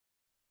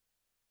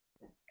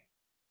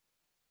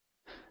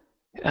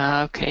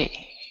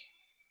Okay.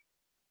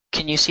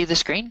 Can you see the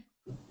screen?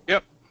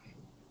 Yep.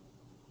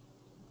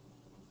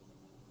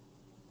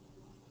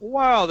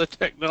 Wow, the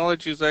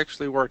technology is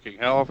actually working.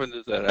 How often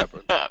does that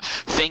happen?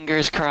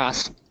 Fingers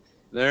crossed.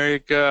 There you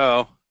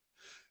go.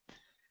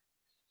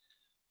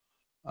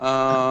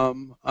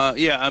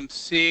 Yeah, I'm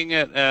seeing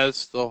it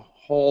as the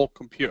whole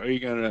computer. Are you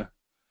gonna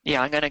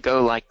Yeah, I'm going to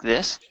go like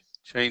this.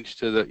 change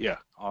to the? Yeah,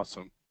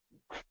 awesome.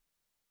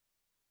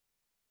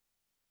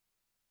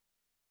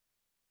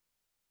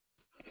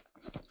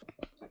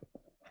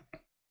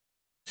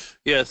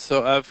 Yeah,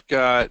 so I've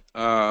got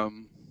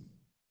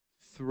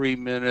 3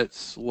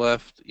 minutes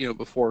left,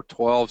 before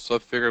 12. So I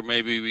figure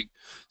maybe we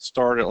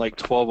start at like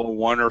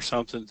 12:01 or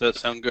something. Does that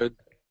sound good?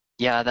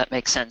 Yeah, that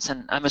makes sense.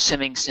 And I'm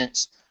assuming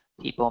since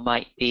people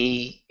might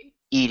be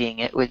eating,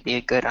 it would be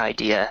a good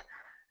idea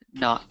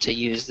not to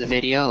use the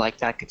video, like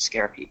that could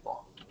scare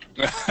people.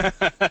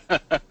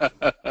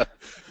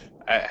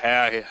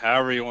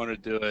 However you want to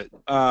do it.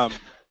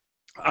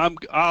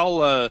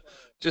 I'll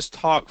just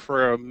talk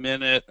for a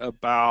minute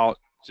about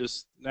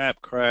just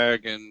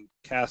NAPCRAG and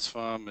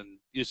CASFM and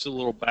just a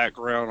little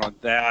background on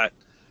that,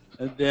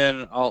 and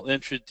then I'll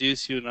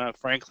introduce you. And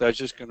frankly, I was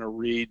just going to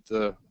read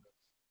the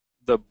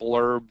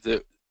blurb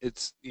that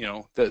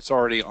that's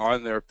already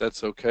on there, if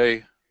that's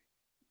okay.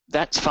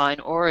 That's fine.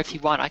 Or if you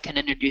want, I can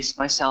introduce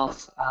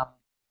myself.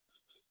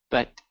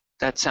 But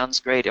that sounds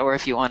great. Or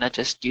if you want to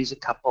just use a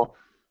couple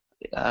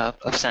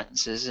of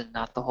sentences and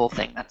not the whole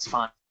thing, that's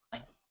fine.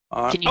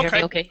 Can you hear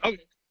me Okay. okay? Oh,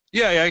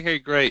 yeah, okay,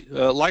 great.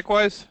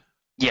 Likewise.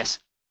 Yes.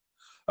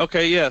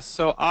 Okay, yes.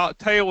 So I'll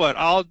tell you what.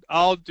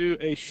 I'll do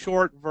a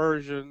short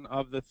version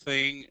of the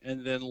thing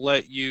and then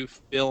let you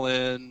fill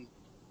in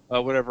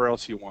whatever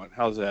else you want.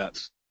 How's that?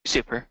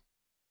 Super.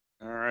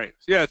 All right.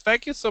 Yeah.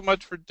 Thank you so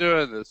much for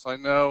doing this. I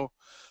know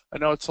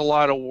it's a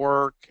lot of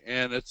work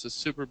and it's a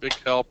super big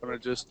help, and I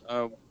just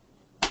want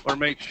to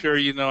make sure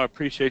I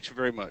appreciate you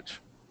very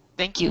much.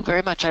 Thank you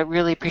very much. I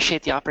really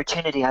appreciate the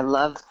opportunity. I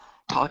love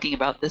talking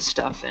about this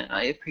stuff, and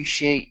I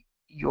appreciate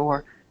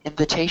your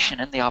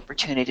invitation and the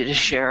opportunity to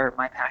share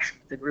my passion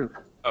with the group.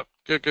 Oh,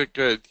 good, good,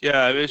 good.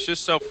 Yeah, it's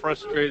just so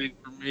frustrating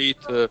for me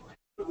to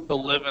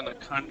live in a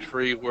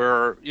country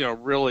where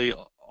really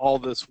all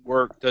this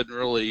work doesn't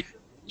really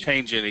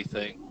change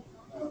anything,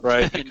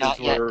 right? Because Not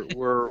yet.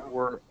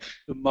 we're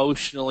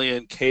emotionally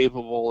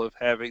incapable of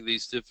having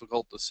these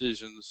difficult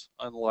decisions,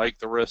 unlike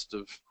the rest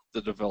of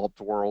the developed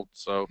world.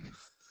 So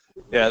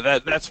yeah,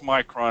 that's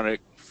my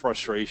chronic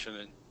frustration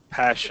and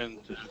passion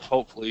to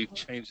hopefully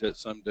change that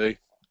someday.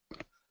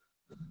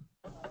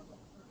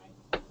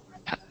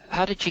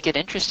 How did you get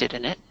interested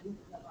in it?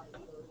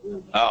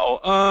 Oh,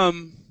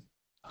 um,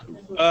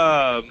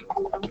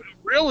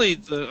 really,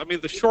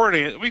 the short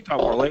answer, we can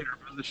talk more later,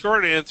 but the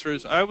short answer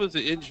is I was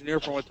an engineer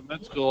when I went to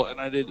med school,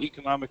 and I did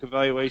economic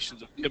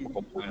evaluations of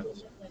chemical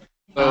plants.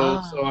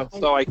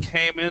 So I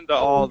came into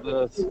all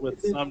this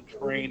with some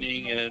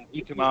training in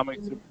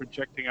economics and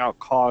projecting out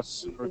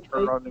costs and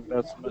return on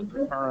investment,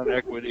 return on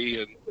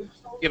equity,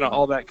 and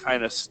all that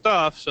kind of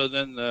stuff. So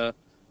then the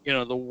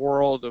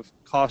world of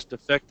cost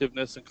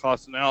effectiveness and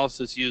cost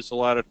analysis used a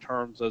lot of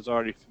terms I was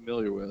already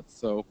familiar with.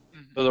 So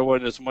there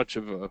wasn't as much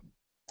of a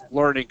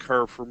learning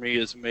curve for me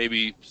as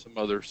maybe some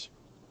others.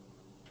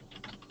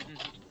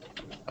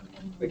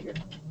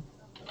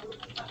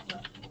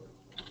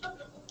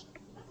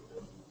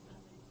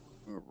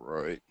 All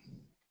right.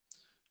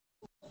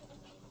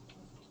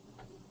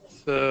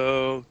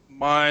 So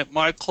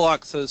my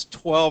clock says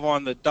 12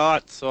 on the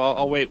dot, so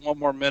I'll wait one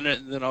more minute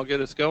and then I'll get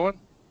us going.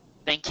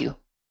 Thank you.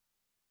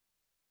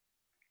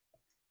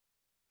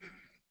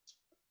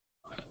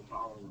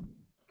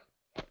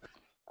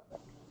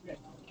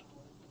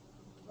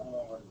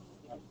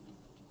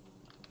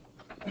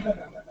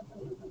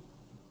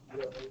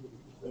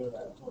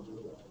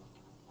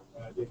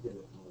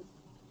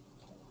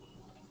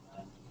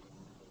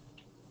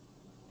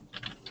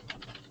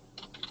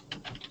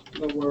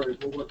 No worries,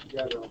 we'll work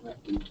together on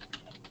that piece.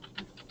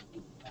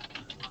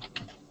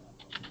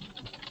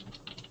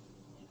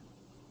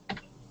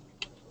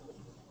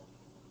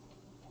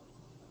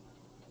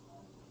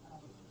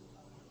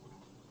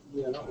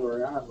 Yeah, don't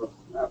worry, I have a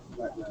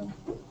background.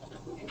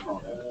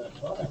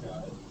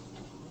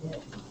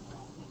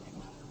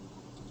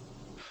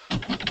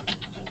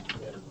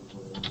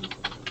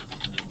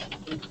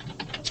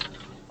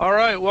 All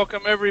right,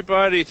 welcome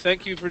everybody.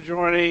 Thank you for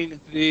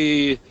joining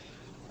the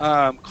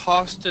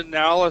cost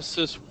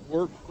analysis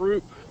work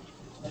group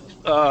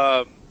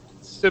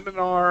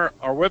seminar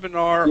or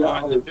webinar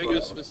on the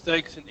biggest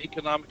mistakes in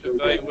economic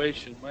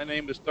evaluation. My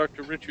name is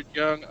Dr. Richard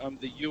Young. I'm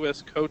the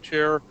U.S.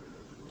 co-chair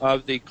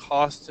of the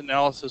Cost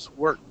Analysis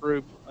Work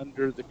Group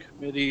under the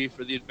Committee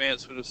for the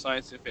Advancement of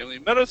Science and Family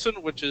Medicine,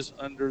 which is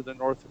under the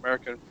North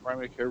American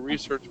Primary Care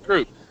Research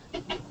Group.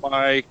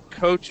 My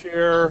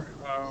co-chair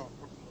from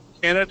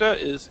Canada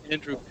is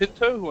Andrew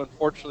Pinto, who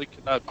unfortunately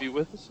cannot be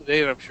with us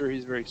today, and I'm sure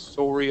he's very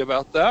sorry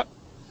about that.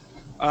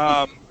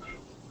 I'd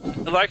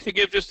like to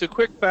give just a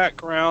quick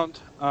background.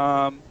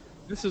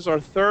 This is our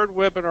third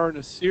webinar in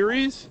a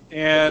series,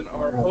 and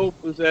our hope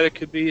was that it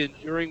could be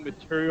enduring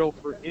material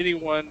for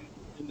anyone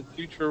in the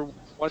future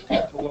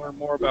wanting to learn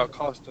more about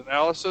cost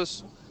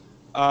analysis.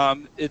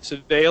 It's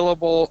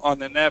available on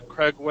the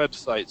NAPCRG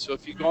website. So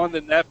if you go on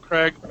the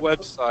NAPCRG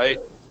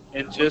website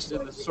and just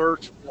in the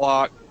search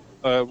block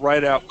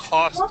write out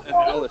cost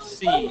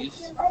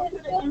analyses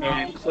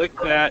and click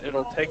that,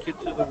 it'll take you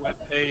to the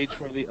web page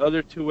where the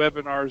other two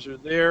webinars are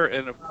there,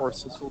 and of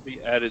course this will be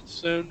added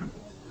soon.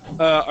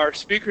 Our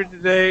speaker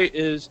today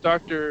is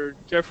Dr.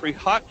 Jeffrey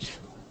Hoch.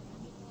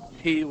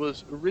 He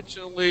was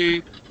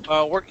originally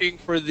working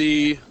for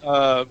the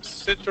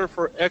Center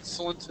for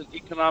Excellence in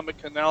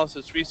Economic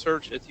Analysis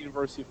Research at the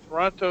University of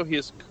Toronto. He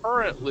is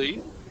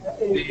currently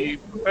the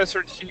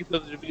Professor-in-Chief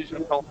of the Division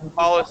of Health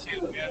Policy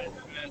and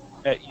Management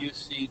at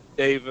UC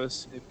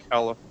Davis in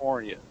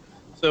California.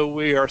 So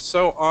we are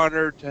so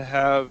honored to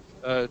have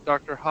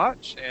Dr.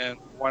 Hoch, and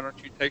why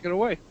don't you take it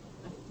away?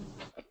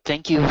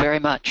 Thank you very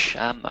much.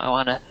 I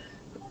want to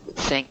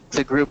thank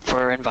the group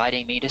for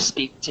inviting me to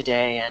speak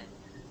today, and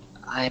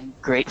I'm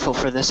grateful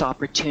for this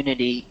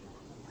opportunity.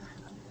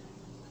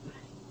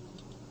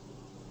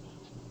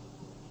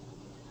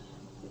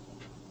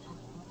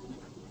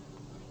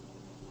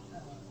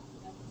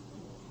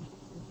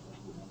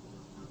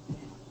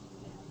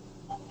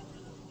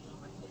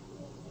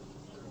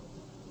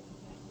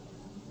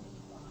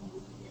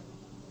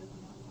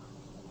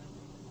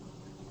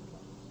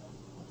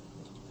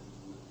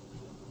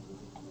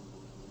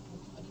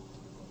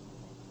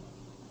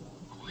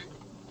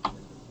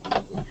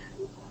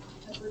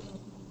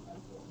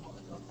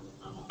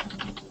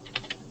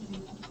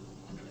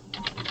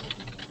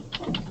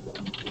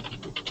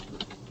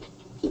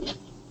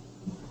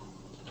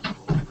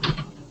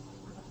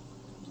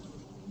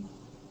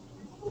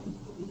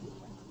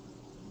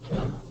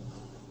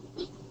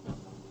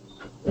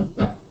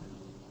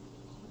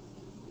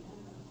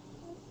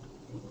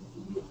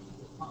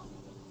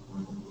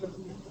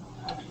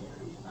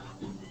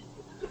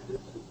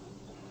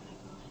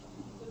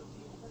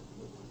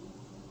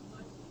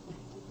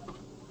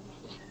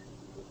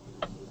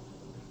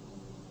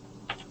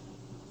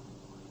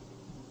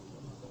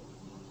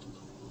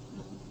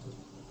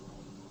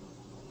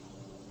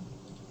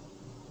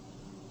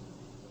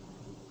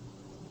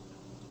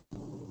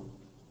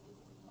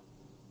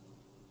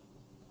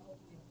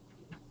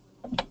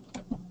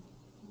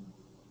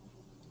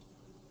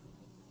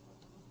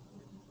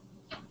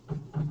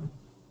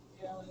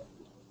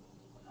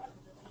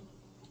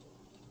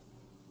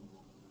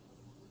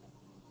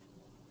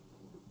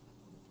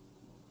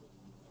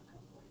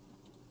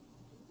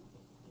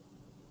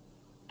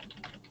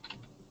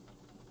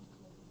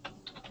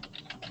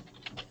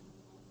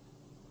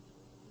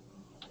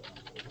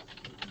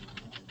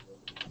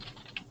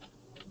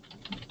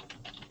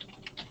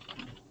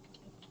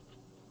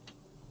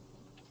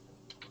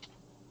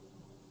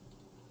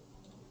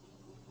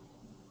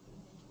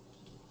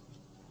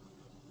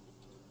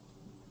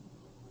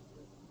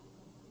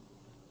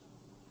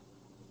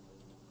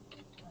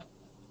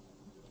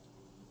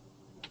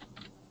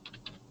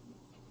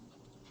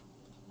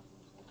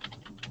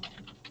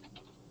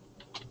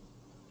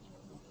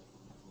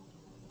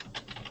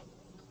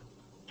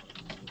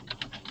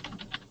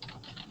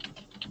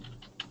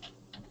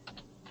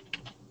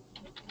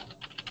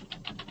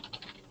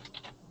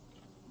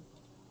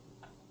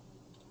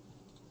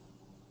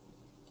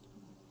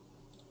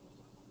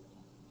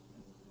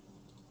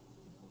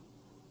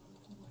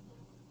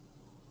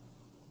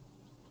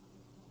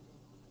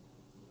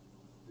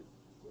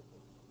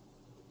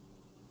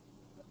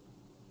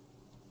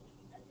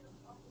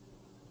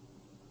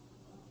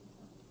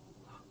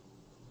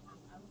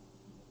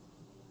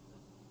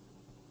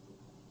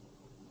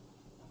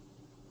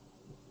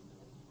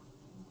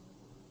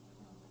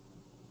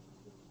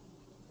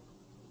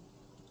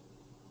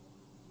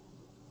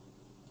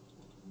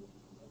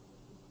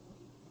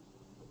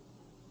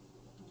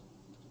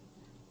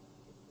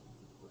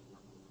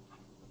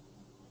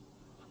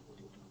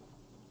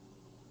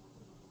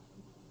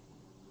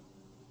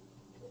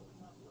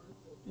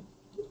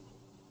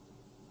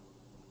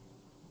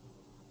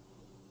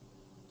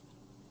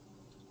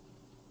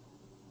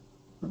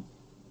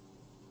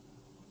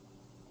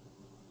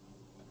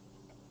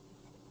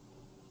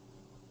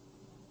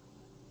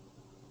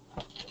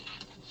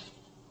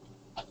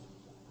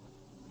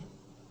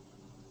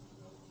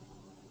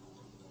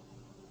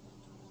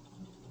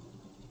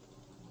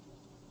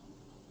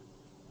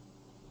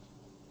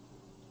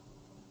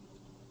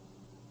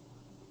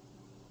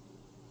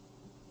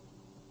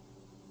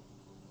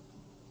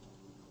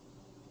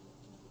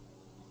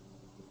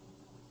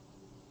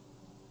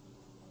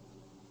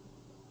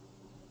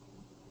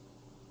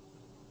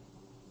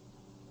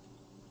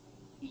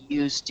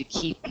 Used to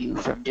keep you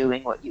from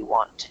doing what you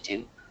want to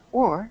do,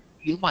 or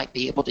you might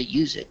be able to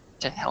use it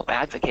to help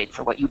advocate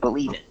for what you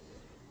believe in.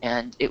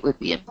 And it would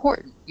be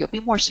important. You'll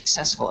be more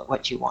successful at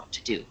what you want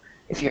to do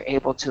if you're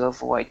able to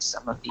avoid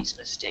some of these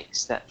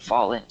mistakes that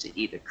fall into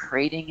either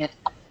creating it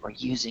or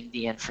using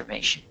the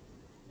information.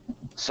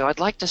 So I'd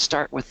like to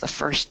start with the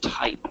first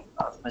type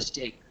of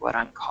mistake what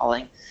I'm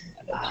calling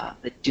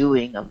the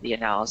doing of the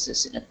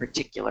analysis, and in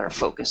particular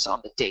focus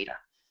on the data.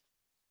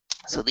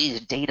 So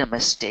these data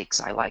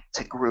mistakes I like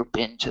to group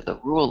into the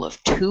rule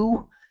of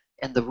two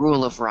and the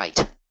rule of right.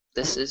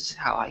 This is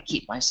how I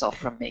keep myself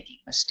from making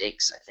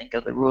mistakes. I think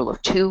of the rule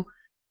of two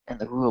and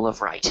the rule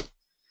of right.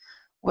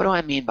 What do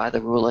I mean by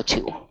the rule of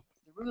two?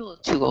 The rule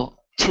of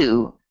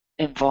two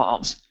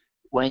involves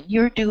when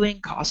you're doing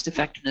cost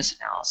effectiveness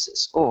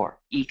analysis or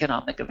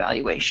economic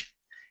evaluation,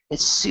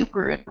 it's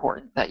super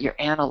important that you're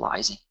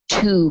analyzing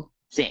two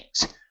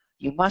things.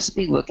 You must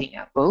be looking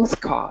at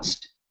both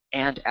cost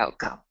and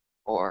outcome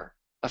or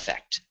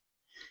effect.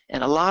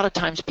 And a lot of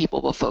times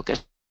people will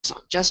focus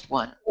on just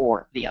one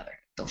or the other.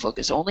 They'll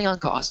focus only on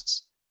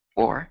costs,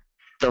 or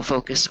they'll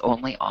focus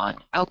only on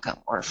outcome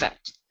or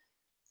effect.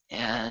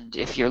 And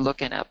if you're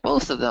looking at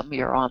both of them,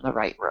 you're on the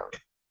right road.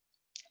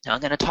 Now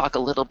I'm going to talk a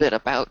little bit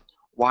about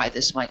why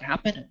this might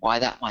happen and why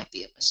that might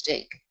be a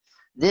mistake.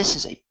 This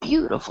is a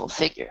beautiful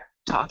figure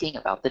talking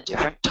about the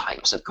different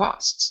types of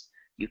costs.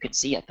 You can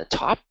see at the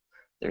top,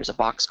 there's a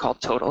box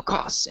called total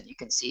costs, and you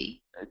can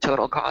see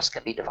total costs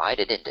can be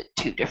divided into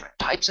two different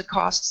types of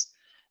costs,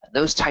 and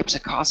those types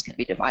of costs can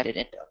be divided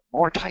into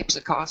more types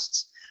of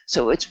costs.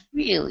 So it's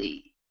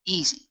really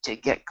easy to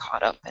get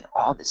caught up in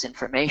all this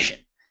information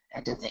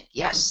and to think,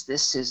 yes,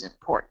 this is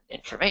important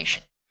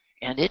information,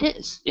 and it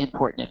is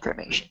important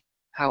information.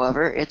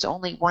 However, it's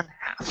only one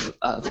half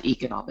of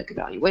economic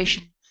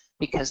evaluation,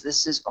 because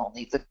this is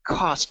only the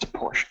cost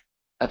portion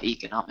of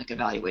economic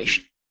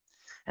evaluation.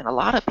 And a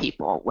lot of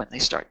people, when they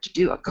start to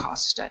do a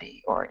cost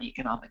study or an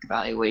economic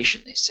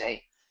evaluation, they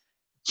say,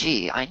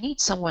 gee, I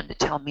need someone to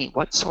tell me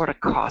what sort of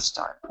costs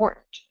are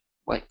important,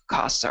 what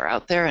costs are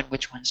out there, and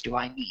which ones do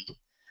I need.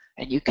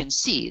 And you can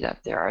see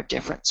that there are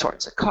different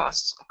sorts of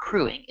costs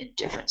accruing in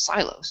different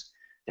silos.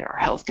 There are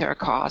healthcare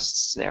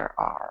costs, there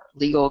are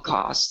legal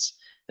costs,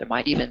 there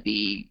might even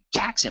be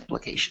tax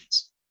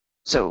implications.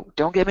 So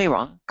don't get me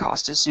wrong,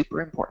 cost is super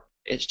important.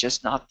 It's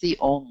just not the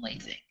only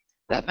thing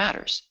that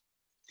matters.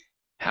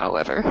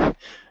 However,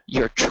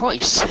 your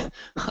choice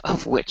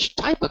of which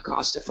type of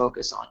cost to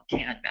focus on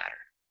can matter.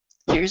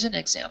 Here's an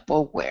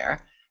example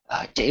where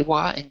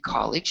Dewa and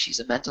colleagues, she's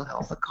a mental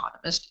health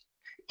economist,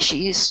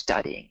 she is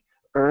studying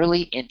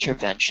early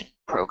intervention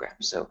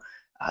programs. So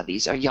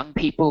these are young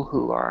people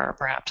who are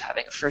perhaps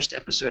having a first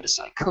episode of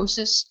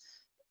psychosis,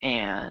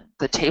 and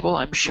the table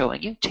I'm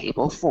showing you,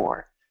 table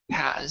 4,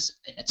 has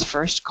in its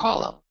first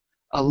column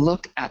a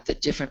look at the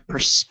different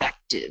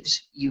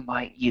perspectives you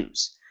might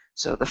use.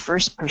 So the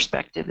first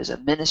perspective is a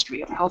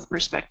Ministry of Health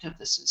perspective.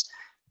 This is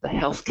the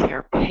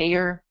healthcare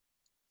payer,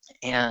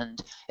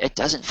 and it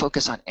doesn't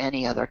focus on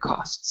any other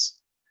costs.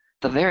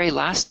 The very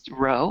last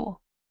row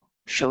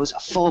shows a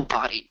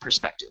full-bodied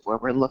perspective where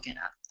we're looking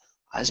at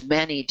as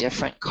many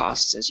different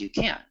costs as you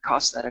can,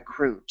 costs that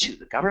accrue to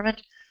the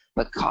government,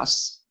 but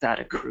costs that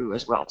accrue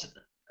as well to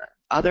the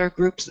other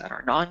groups that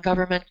are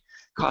non-government,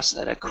 costs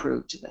that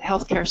accrue to the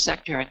healthcare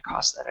sector, and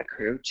costs that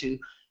accrue to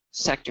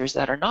sectors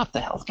that are not the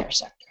healthcare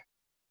sector.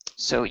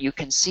 So you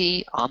can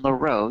see on the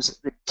rows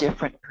the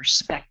different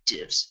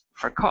perspectives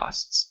for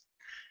costs.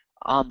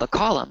 On the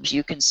columns,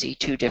 you can see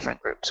two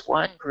different groups.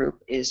 One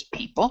group is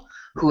people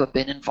who have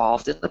been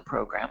involved in the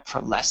program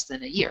for less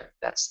than a year.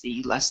 That's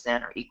the less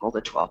than or equal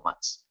to 12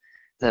 months.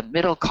 The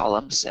middle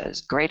column says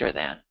greater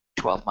than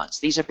 12 months.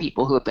 These are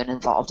people who have been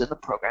involved in the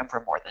program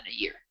for more than a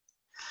year.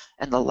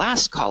 And the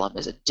last column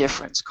is a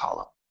difference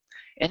column.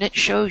 And it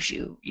shows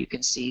you, you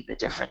can see the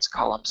difference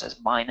column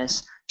says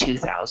minus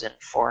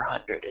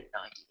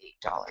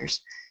 $2,498.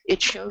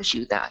 It shows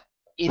you that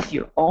if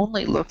you're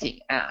only looking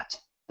at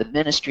the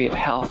Ministry of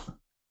Health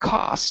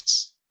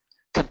costs,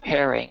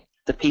 comparing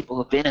the people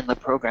who've been in the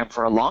program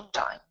for a long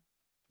time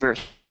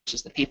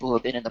versus the people who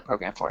have been in the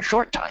program for a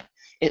short time,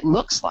 it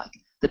looks like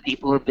the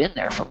people who have been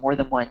there for more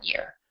than 1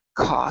 year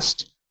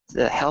cost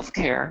the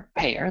healthcare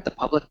payer, the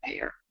public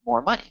payer,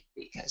 more money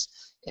because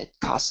it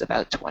costs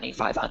about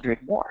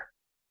 $2,500 more.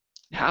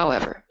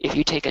 However, if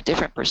you take a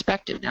different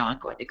perspective, now I'm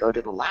going to go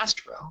to the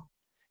last row,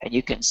 and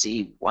you can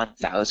see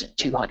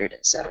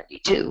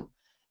 1,272.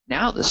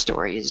 Now the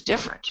story is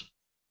different.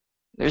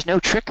 There's no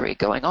trickery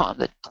going on.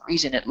 The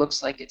reason it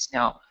looks like it's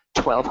now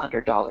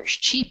 $1,200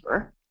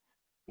 cheaper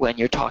when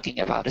you're talking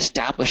about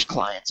established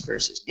clients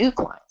versus new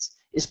clients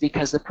is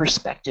because the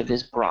perspective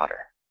is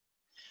broader.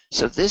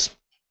 So this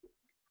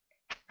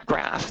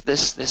graph,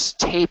 this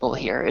table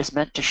here is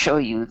meant to show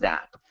you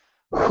that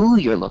who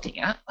you're looking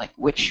at, like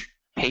which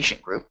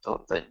patient group,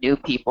 the new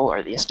people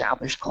or the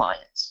established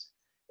clients,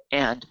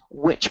 and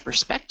which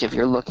perspective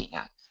you're looking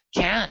at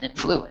can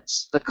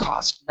influence the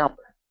cost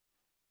number.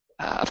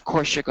 Of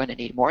course, you're going to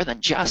need more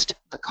than just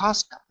the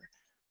cost number,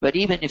 but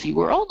even if you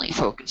were only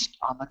focused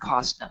on the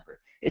cost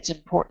number, it's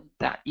important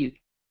that you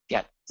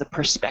get the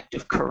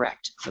perspective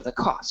correct for the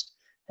cost.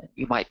 And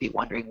you might be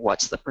wondering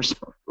what's the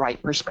right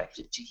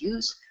perspective to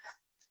use.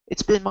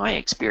 It's been my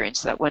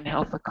experience that when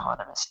health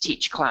economists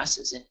teach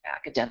classes in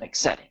academic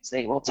settings,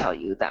 they will tell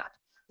you that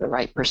the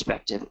right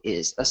perspective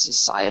is a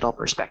societal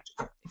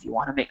perspective. If you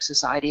want to make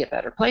society a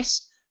better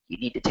place, you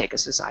need to take a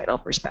societal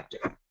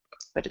perspective.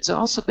 But it's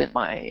also been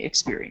my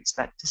experience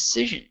that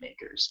decision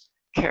makers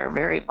care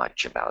very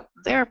much about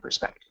their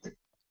perspective.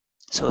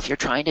 So if you're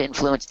trying to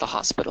influence the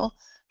hospital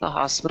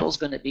is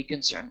going to be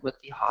concerned with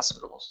the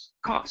hospital's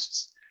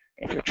costs.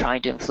 If you're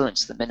trying to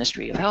influence the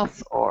Ministry of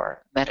Health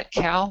or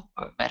Medi-Cal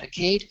or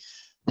Medicaid,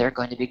 they're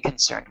going to be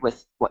concerned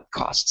with what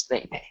costs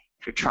they pay.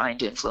 If you're trying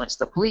to influence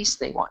the police,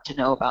 they want to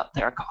know about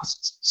their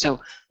costs.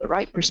 So the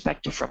right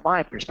perspective from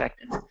my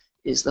perspective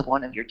is the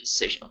one of your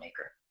decision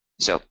maker.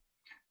 So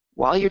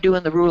while you're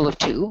doing the rule of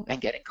two and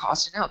getting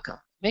cost and outcome,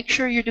 make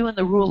sure you're doing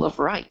the rule of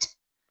right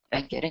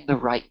and getting the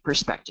right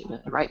perspective.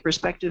 And the right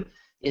perspective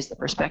is the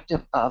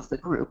perspective of the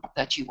group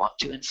that you want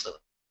to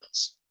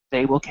influence.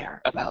 They will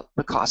care about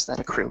the costs that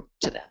accrue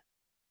to them.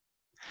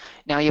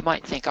 Now you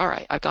might think, all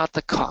right, I got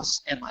the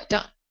costs, am I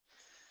done?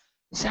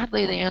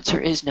 Sadly, the answer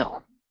is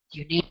no.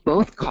 You need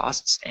both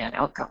costs and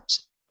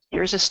outcomes.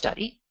 Here's a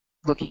study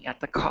looking at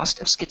the cost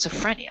of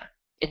schizophrenia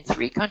in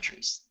 3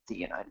 countries, the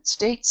United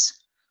States,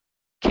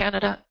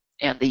 Canada,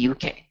 and the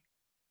UK.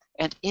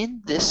 And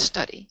in this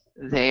study,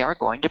 they are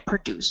going to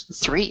produce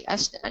 3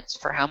 estimates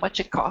for how much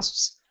it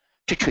costs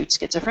to treat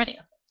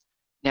schizophrenia.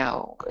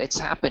 Now, it's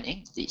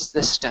happening,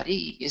 this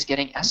study is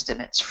getting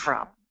estimates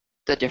from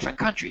the different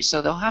countries,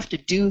 so they'll have to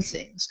do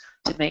things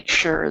to make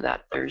sure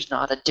that there's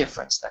not a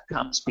difference that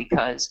comes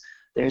because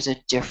there's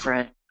a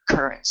different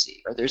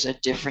currency or there's a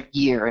different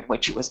year in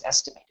which it was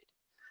estimated.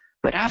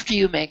 But after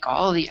you make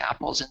all the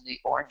apples and the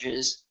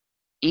oranges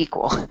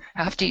equal,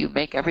 after you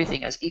make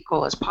everything as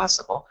equal as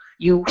possible,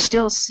 you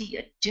still see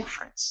a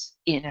difference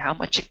in how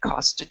much it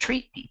costs to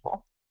treat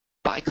people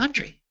by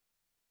country.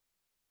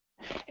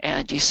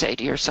 And you say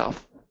to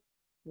yourself,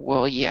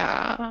 well,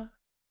 yeah,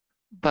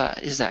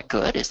 but is that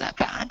good? Is that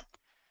bad?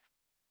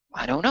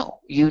 I don't know.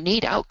 You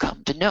need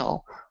outcome to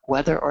know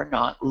whether or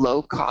not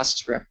low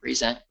costs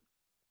represent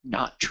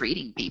not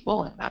treating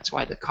people, and that's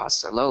why the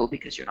costs are low,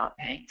 because you're not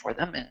paying for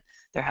them and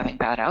they're having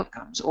bad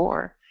outcomes,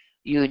 or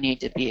you need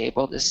to be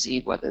able to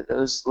see whether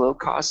those low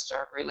costs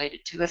are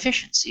related to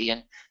efficiency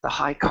and the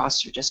high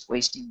costs are just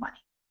wasting money.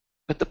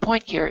 But the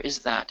point here is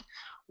that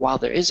while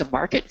there is a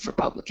market for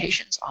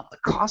publications on the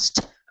cost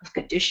of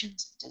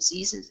conditions,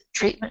 diseases, and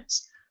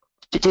treatments,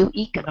 to do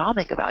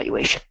economic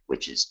evaluation,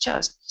 which is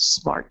just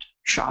smart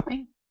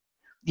shopping,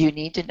 you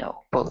need to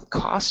know both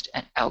cost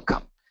and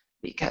outcome,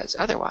 because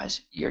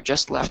otherwise you're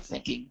just left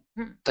thinking,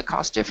 the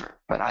costs differ,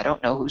 but I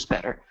don't know who's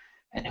better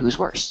and who's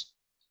worse.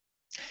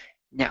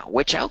 Now,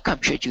 which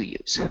outcome should you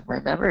use?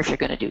 Remember, if you're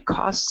going to do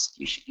costs,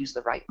 you should use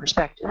the right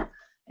perspective,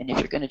 and if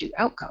you're going to do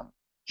outcome,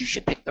 you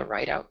should pick the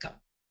right outcome.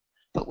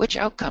 But which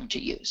outcome to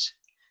use?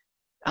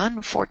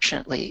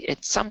 Unfortunately,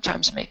 it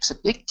sometimes makes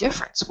a big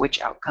difference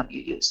which outcome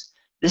you use.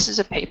 This is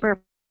a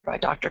paper by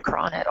Dr.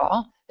 Cron et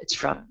al. It's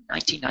from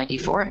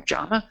 1994 in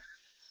JAMA.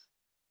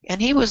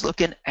 And he was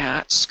looking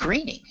at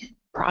screening.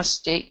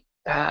 Prostate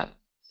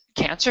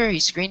cancer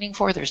he's screening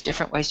for. There's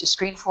different ways to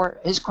screen for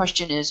it. His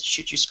question is,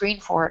 should you screen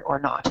for it or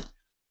not?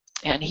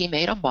 And he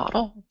made a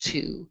model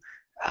to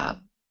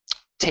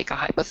take a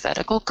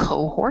hypothetical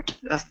cohort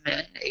of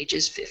men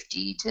ages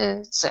 50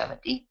 to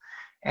 70.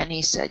 And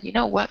he said, you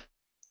know what?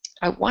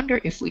 I wonder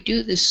if we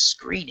do this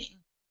screening,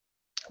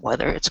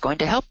 whether it's going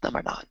to help them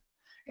or not.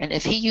 And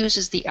if he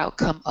uses the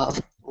outcome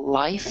of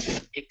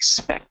life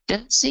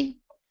expectancy,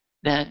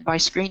 then by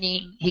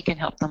screening, he can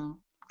help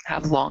them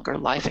have longer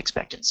life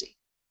expectancy.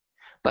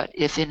 But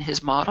if in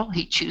his model,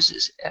 he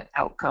chooses an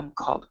outcome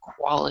called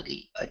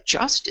quality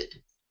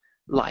adjusted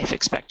life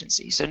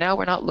expectancy. So now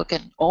we're not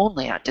looking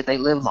only at did they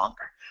live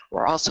longer,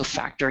 we're also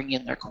factoring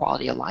in their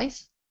quality of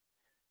life.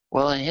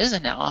 Well, in his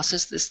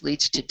analysis, this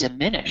leads to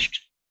diminished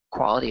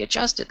quality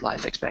adjusted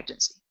life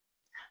expectancy.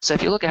 So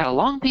if you look at how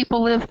long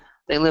people live,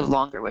 they live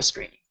longer with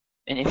screening.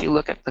 And if you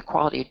look at the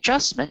quality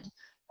adjustment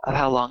of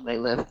how long they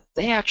live,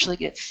 they actually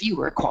get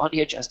fewer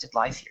quality adjusted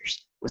life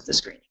years with the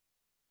screening.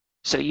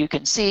 So you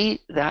can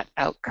see that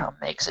outcome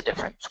makes a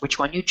difference. Which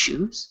one you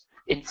choose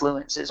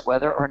influences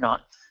whether or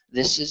not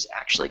this is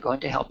actually going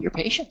to help your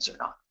patients or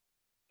not.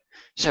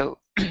 So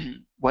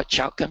which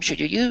outcome should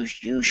you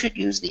use? You should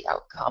use the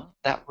outcome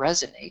that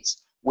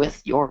resonates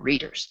with your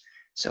readers.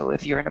 So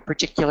if you're in a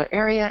particular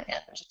area and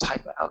there's a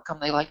type of outcome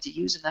they like to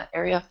use in that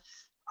area,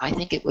 I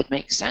think it would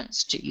make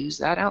sense to use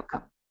that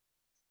outcome.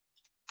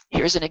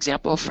 Here's an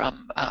example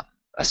from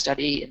a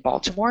study in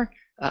Baltimore.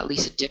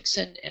 Lisa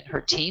Dixon and her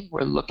team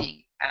were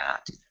looking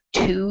at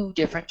 2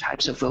 different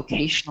types of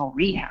vocational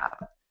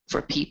rehab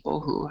for people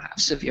who have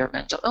severe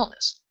mental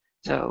illness.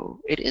 So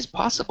it is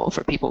possible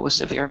for people with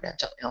severe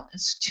mental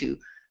illness to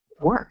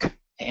work.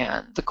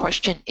 And the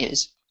question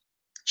is,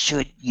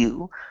 should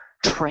you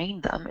train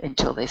them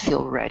until they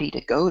feel ready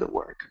to go to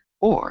work?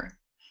 Or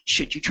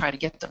should you try to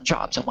get them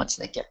jobs? And once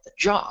they get the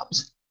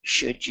jobs,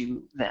 should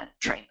you then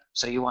train them?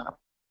 So you want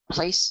to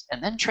place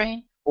and then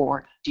train,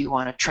 or do you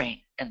want to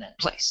train and then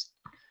place?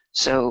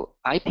 So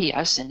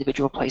IPS,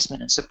 individual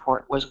placement and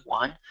support, was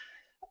one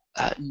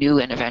new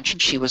intervention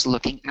she was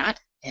looking at,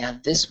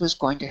 and this was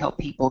going to help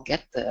people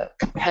get the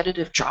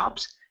competitive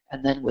jobs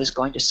and then was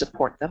going to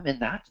support them in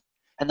that.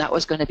 and that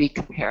was going to be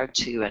compared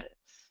to an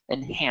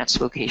enhanced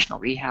vocational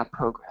rehab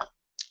program.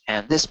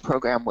 And this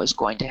program was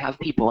going to have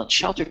people in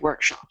sheltered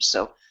workshops,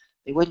 so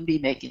they wouldn't be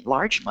making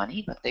large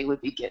money, but they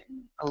would be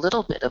getting a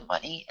little bit of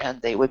money,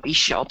 and they would be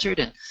sheltered,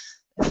 and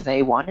if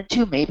they wanted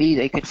to, maybe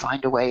they could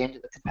find a way into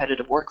the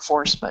competitive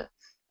workforce, but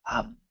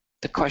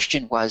the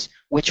question was,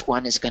 which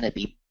one is going to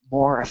be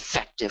more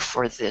effective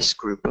for this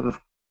group of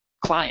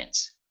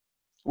clients?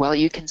 Well,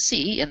 you can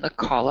see in the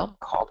column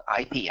called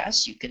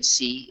IPS, you can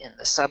see in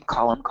the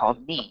sub-column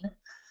called mean,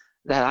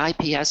 that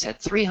IPS had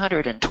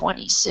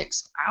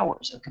 326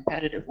 hours of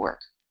competitive work.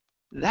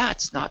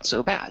 That's not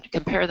so bad.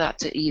 Compare that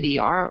to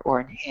EVR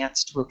or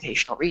enhanced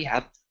vocational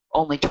rehab,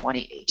 only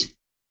 28.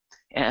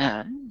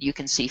 And you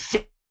can see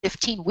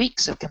 15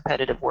 weeks of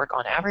competitive work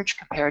on average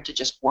compared to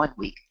just 1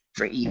 week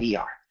for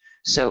EVR.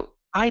 So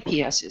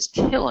IPS is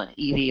killing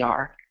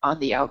EVR on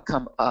the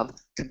outcome of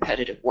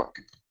competitive work.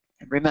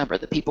 And remember,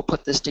 the people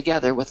put this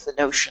together with the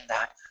notion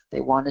that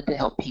they wanted to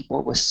help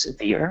people with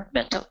severe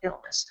mental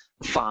illness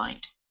find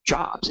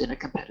jobs in a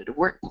competitive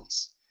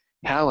workplace.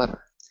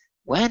 However,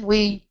 when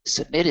we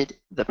submitted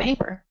the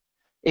paper,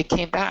 it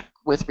came back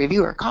with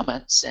reviewer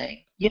comments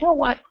saying, you know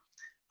what,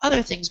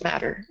 other things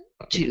matter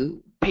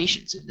to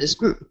patients in this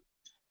group.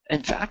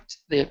 In fact,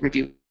 the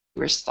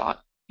reviewers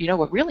thought, you know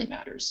what really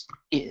matters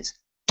is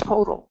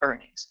total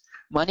earnings.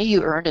 Money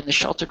you earned in the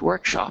sheltered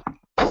workshop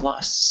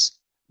plus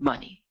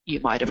money you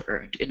might have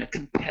earned in a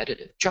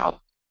competitive job.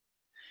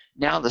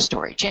 Now the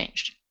story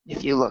changed.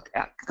 If you look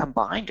at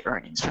combined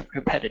earnings from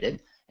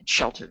competitive and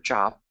sheltered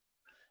job,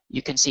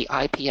 you can see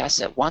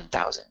IPS at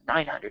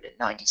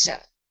 $1,997.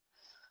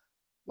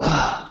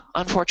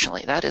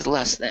 Unfortunately, that is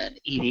less than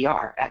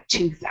EVR at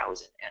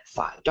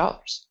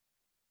 $2,005.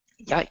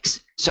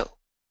 Yikes. So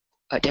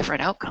a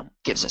different outcome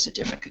gives us a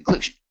different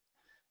conclusion.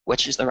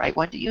 Which is the right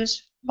one to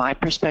use? My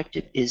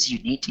perspective is you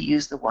need to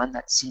use the one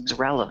that seems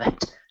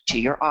relevant to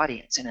your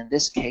audience. And in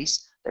this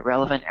case, the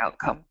relevant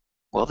outcome,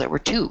 well, there were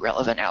two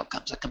relevant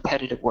outcomes, a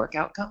competitive work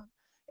outcome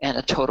and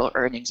a total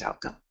earnings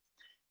outcome.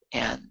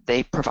 And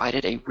they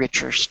provided a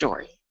richer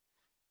story.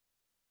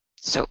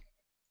 So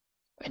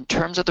in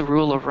terms of the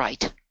rule of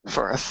right,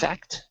 for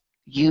effect,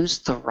 use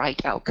the right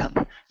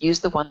outcome. Use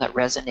the one that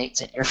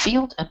resonates in your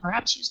field, and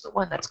perhaps use the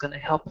one that's going to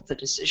help the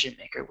decision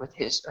maker with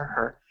his or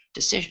her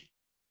decision.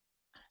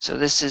 So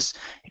this is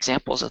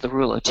examples of the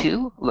rule of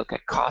two. Look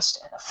at cost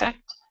and effect.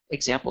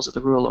 Examples of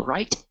the rule of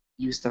right.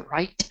 Use the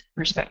right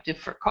perspective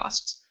for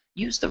costs.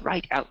 Use the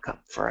right outcome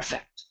for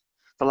effect.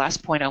 The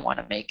last point I want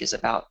to make is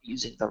about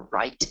using the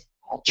right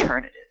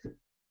alternative.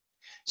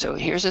 So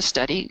here's a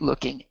study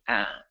looking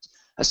at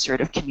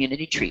Assertive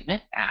Community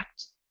Treatment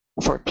Act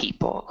for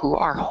people who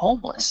are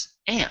homeless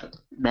and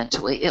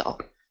mentally ill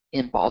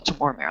in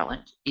Baltimore,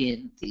 Maryland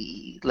in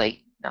the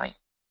late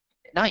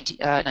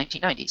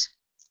 1990s.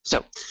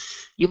 So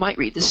you might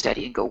read the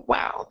study and go,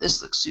 wow,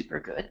 this looks super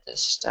good.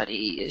 This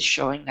study is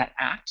showing that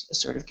ACT,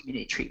 Assertive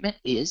Community Treatment,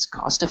 is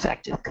cost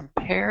effective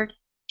compared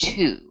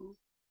to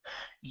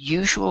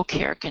usual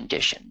care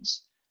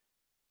conditions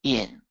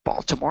in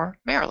Baltimore,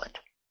 Maryland.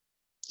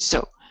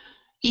 So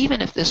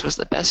even if this was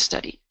the best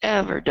study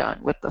ever done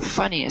with the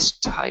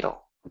funniest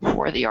title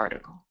for the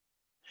article,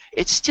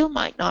 it still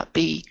might not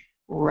be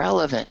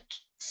relevant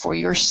for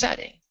your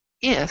setting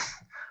if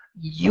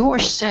your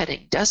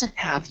setting doesn't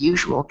have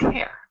usual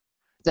care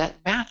that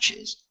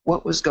matches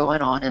what was going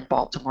on in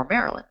Baltimore,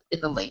 Maryland in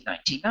the late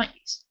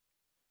 1990s.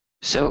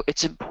 So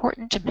it's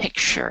important to make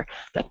sure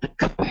that the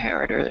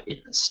comparator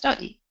in the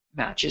study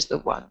matches the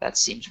one that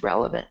seems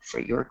relevant for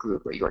your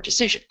group or your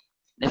decision.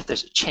 And if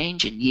there's a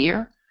change in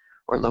year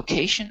or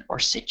location or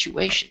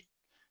situation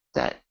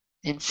that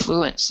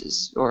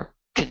influences or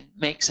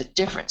makes a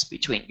difference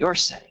between your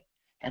setting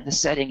and the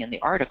setting in the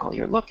article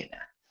you're looking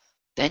at,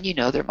 then you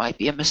know there might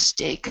be a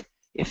mistake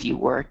if you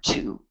were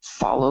to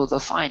follow the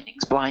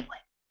findings blindly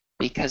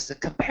because the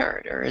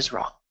comparator is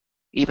wrong.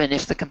 Even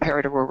if the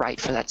comparator were right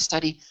for that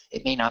study,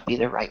 it may not be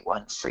the right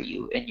one for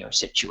you in your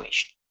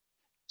situation.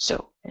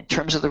 So in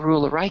terms of the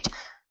rule of right,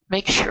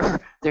 make sure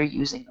they're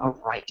using a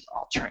right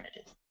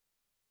alternative.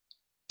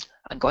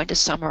 I'm going to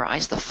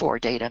summarize the 4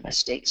 data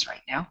mistakes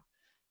right now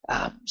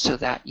so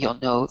that you'll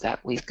know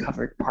that we've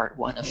covered part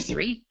 1 of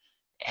 3.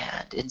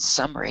 And in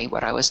summary,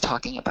 what I was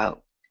talking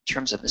about in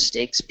terms of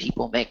mistakes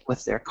people make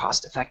with their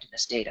cost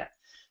effectiveness data.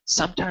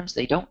 Sometimes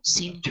they don't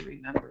seem to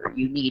remember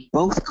you need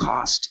both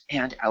cost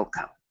and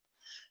outcome.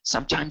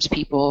 Sometimes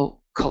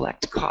people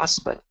collect costs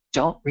but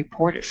don't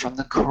report it from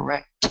the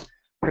correct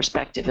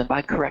perspective. And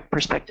by correct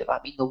perspective, I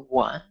mean the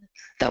one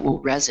that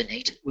will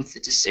resonate with the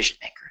decision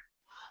maker.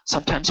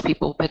 Sometimes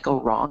people pick a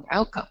wrong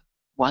outcome,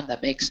 one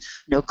that makes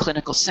no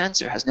clinical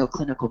sense or has no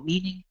clinical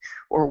meaning,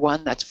 or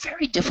one that's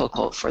very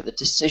difficult for the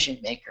decision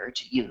maker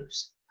to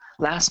use.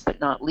 Last but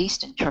not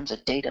least, in terms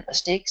of data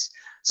mistakes,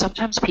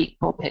 sometimes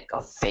people pick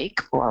a fake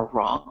or a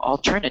wrong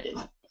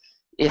alternative.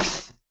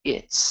 If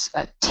it's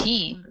a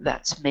team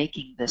that's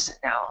making this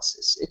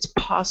analysis, it's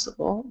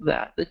possible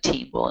that the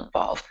team will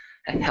involve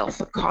a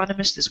health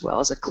economist as well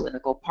as a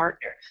clinical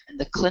partner. And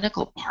the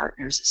clinical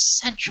partner is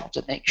essential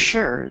to make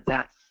sure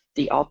that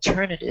the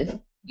alternative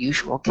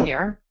usual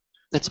care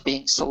that's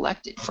being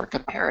selected for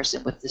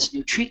comparison with this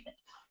new treatment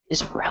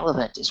is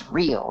relevant, is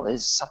real,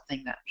 is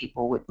something that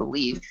people would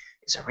believe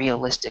is a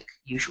realistic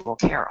usual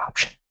care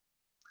option.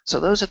 So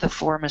those are the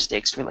 4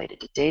 mistakes related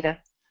to data.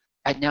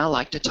 I'd now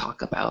like to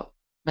talk about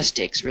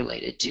mistakes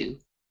related to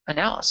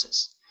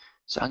analysis.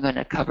 So I'm going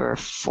to cover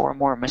 4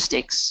 more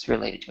mistakes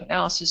related to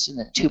analysis and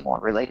then 2 more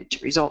related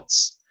to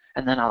results.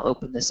 And then I'll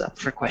open this up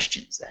for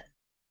questions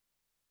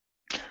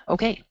then.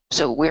 Okay,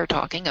 so we're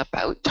talking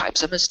about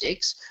types of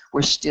mistakes.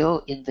 We're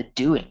still in the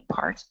doing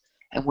part,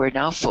 and we're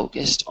now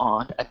focused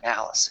on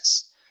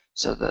analysis.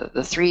 So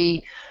the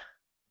 3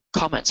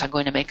 comments I'm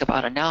going to make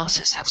about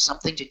analysis have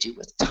something to do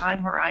with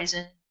time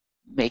horizon,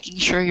 making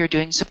sure you're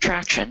doing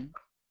subtraction,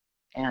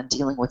 and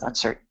dealing with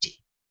uncertainty.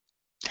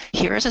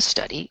 Here is a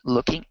study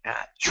looking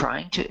at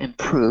trying to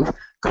improve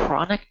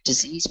chronic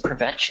disease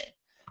prevention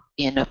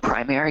in a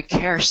primary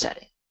care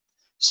setting.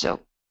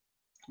 So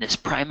this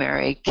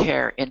primary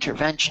care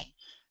intervention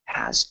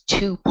has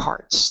 2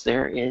 parts.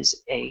 There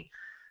is a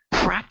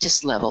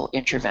practice level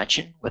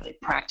intervention with a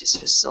practice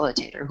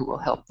facilitator who will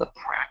help the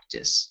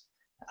practice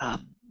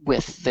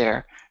with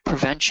their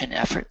prevention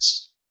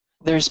efforts.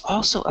 There's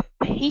also a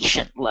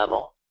patient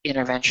level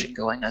intervention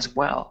going as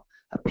well.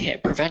 A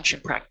prevention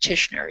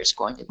practitioner is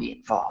going to be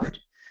involved.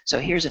 So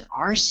here's an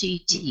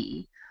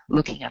RCT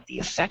looking at the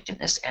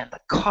effectiveness and the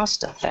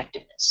cost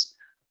effectiveness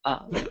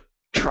of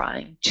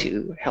trying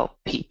to help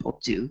people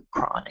do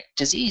chronic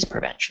disease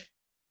prevention.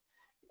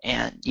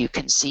 And you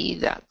can see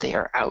that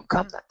their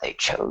outcome that they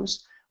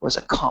chose was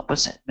a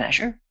composite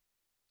measure,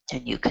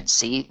 and you can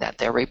see that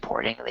they're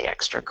reporting the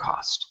extra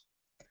cost.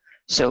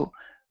 So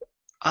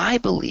I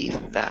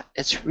believe that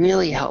it's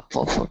really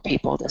helpful for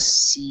people to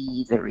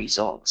see the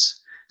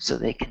results so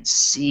they can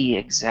see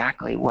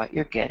exactly what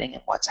you're getting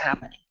and what's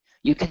happening.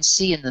 You can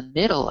see in the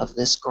middle of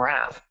this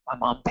graph,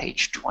 I'm on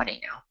page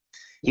 20 now,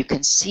 you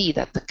can see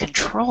that the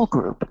control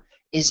group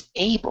is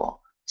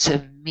able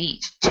to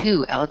meet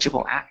 2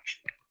 eligible actions.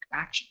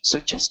 So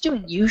just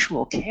doing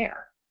usual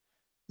care,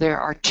 there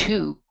are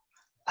 2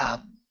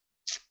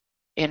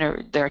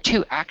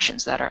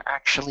 actions that are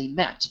actually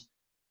met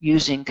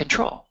using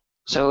control.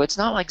 So it's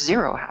not like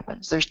 0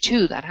 happens. There's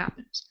 2 that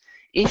happens.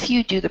 If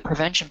you do the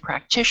prevention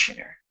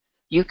practitioner,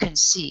 you can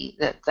see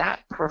that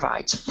that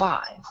provides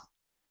 5.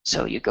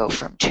 So you go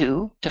from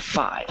 2 to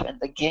 5, and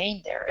the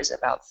gain there is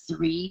about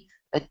 3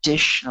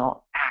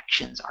 additional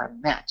actions are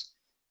met,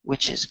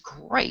 which is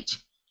great.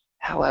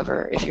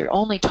 However, if you're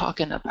only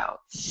talking about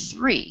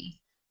 3,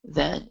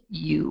 then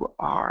you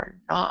are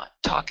not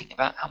talking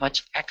about how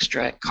much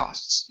extra it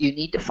costs. You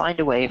need to find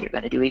a way, if you're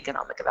going to do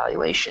economic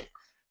evaluation,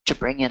 to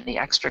bring in the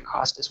extra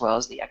cost as well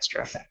as the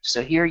extra effect.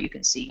 So here you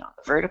can see on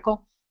the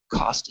vertical,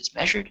 cost is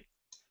measured,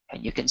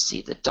 and you can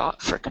see the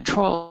dot for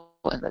control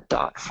and the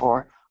dot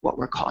for what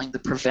we're calling the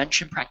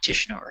prevention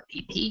practitioner, or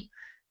PP.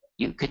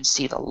 You can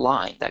see the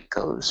line that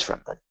goes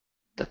from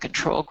the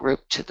control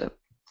group to the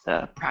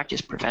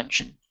practice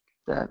prevention,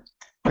 the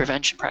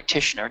prevention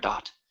practitioner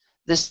dot.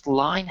 This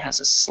line has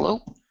a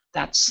slope.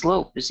 That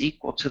slope is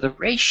equal to the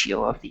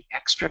ratio of the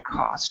extra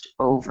cost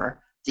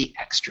over the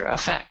extra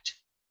effect.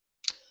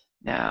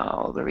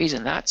 Now, the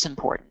reason that's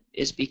important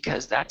is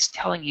because that's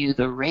telling you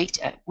the rate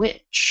at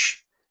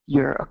which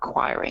you're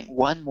acquiring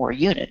 1 more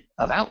unit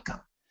of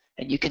outcome.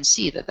 And you can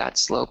see that that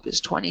slope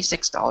is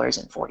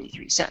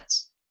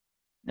 $26.43.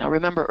 Now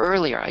remember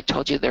earlier I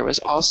told you there was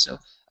also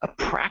a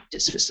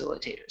practice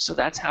facilitator. So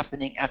that's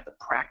happening at the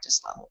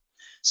practice level.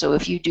 So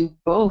if you do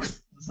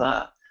both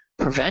the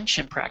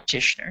prevention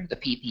practitioner, the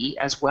PP,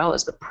 as well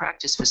as the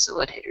practice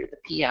facilitator, the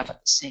PF, at the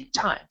same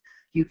time,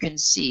 you can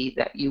see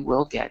that you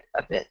will get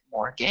a bit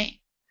more gain.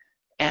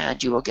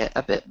 And you will get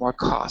a bit more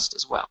cost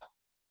as well.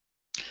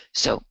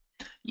 So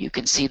you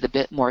can see the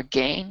bit more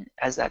gain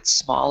as that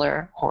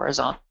smaller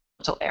horizontal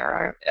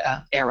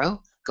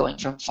arrow going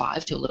from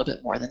 5 to a little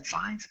bit more than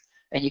 5.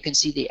 And you can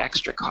see the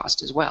extra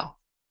cost as well.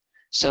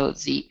 So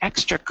the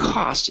extra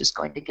cost is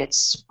going to get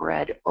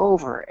spread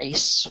over a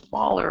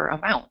smaller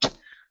amount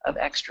of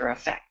extra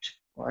effect.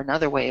 Or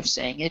another way of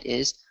saying it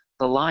is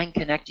the line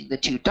connecting the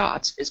 2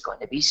 dots is going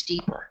to be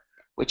steeper,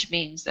 which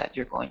means that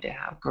you're going to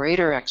have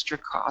greater extra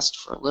cost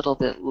for a little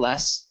bit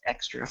less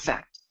extra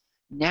effect.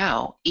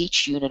 Now,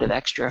 each unit of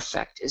extra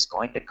effect is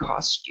going to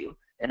cost you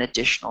an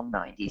additional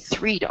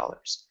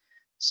 $93.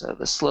 So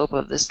the slope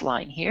of this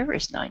line here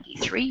is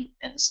 93,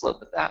 and the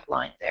slope of that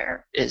line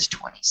there is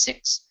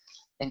 26.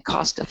 And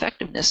cost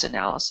effectiveness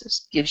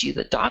analysis gives you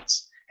the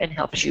dots and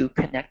helps you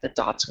connect the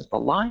dots with the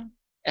line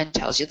and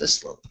tells you the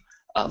slope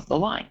of the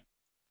line.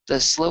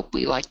 The slope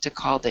we like to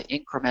call the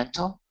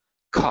incremental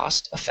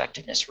cost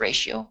effectiveness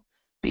ratio,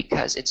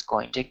 because it's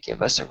going to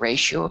give us a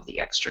ratio of the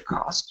extra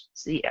cost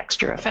to the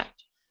extra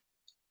effect.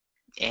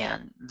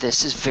 And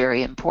this is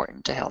very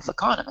important to health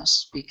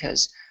economists,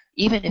 because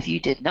even if you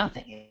did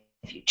nothing,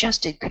 if you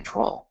just did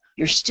control,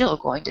 you're still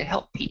going to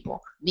help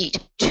people meet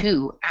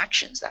 2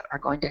 actions that are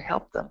going to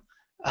help them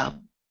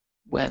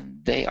when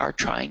they are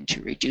trying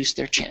to reduce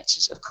their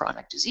chances of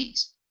chronic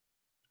disease.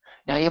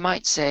 Now you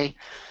might say,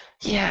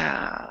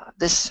 yeah,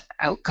 this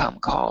outcome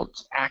called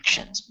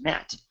actions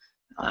met,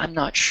 I'm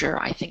not sure.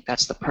 I think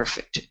that's the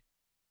perfect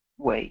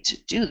way to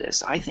do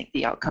this. I think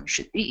the outcome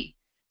should be,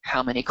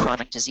 how many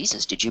chronic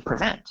diseases did you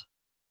prevent?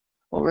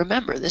 Well,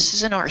 remember, this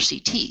is an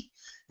RCT.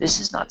 This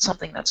is not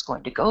something that's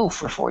going to go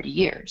for 40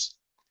 years.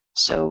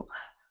 So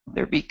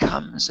there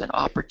becomes an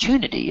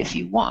opportunity, if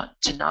you want,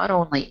 to not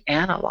only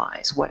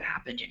analyze what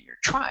happened in your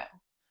trial,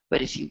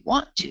 but if you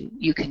want to,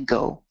 you can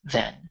go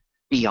then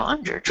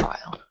beyond your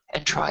trial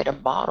and try to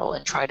model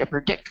and try to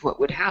predict what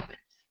would happen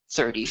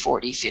 30,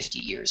 40, 50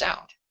 years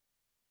out.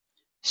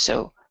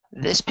 So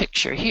this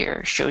picture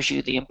here shows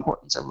you the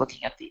importance of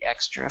looking at the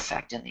extra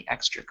effect and the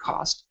extra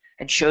cost,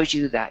 and shows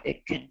you that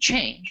it can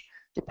change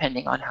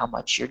depending on how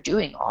much you're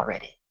doing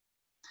already.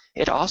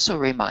 It also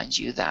reminds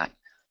you that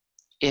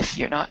if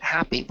you're not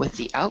happy with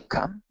the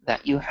outcome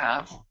that you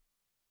have,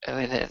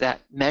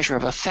 that measure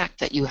of effect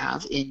that you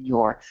have in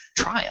your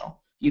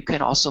trial, you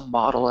can also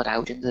model it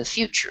out into the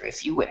future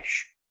if you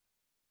wish.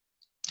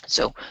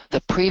 So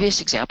the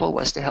previous example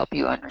was to help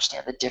you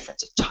understand the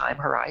difference of time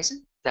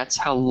horizon. That's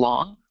how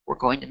long we're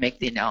going to make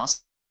the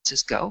analysis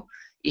go.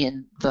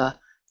 In the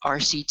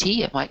RCT,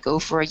 it might go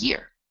for a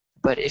year.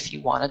 But if you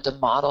wanted to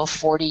model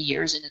 40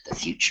 years into the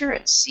future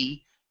and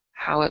see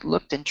how it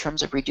looked in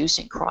terms of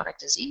reducing chronic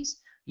disease,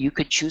 you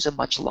could choose a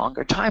much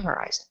longer time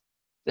horizon.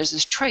 There's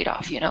this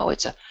trade-off, you know,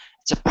 it's a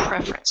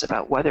preference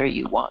about whether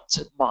you want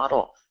to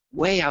model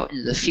way out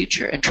into the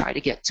future and try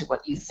to get to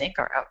what you think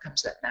are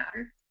outcomes that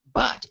matter,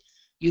 but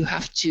you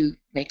have to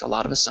make a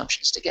lot of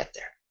assumptions to get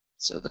there.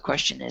 So the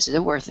question is it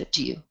worth it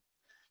to you?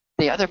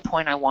 The other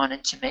point I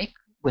wanted to make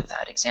with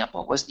that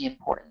example was the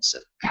importance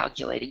of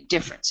calculating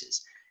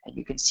differences. And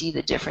you can see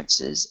the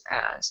differences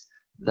as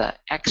the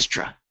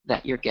extra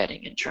that you're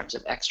getting in terms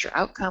of extra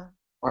outcome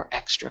or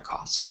extra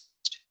cost.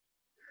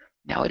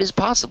 Now, it is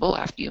possible,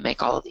 after you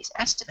make all of these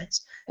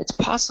estimates, it's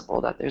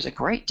possible that there's a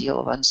great deal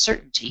of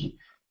uncertainty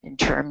in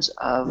terms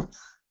of,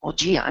 well,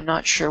 gee, I'm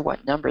not sure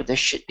what number this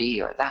should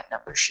be or that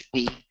number should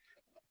be.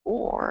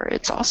 Or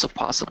it's also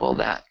possible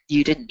that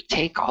you didn't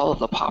take all of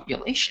the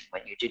population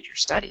when you did your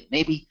study.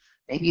 Maybe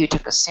you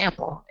took a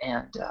sample,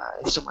 and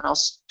if someone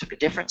else took a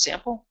different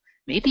sample,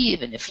 maybe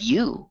even if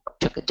you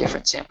took a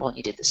different sample and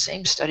you did the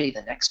same study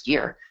the next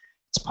year,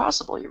 it's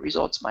possible your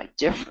results might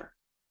differ.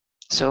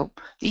 So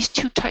these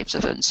two types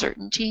of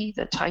uncertainty,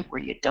 the type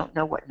where you don't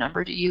know what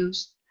number to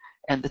use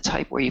and the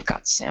type where you've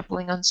got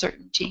sampling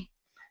uncertainty,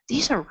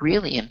 these are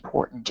really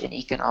important in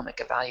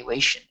economic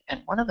evaluation.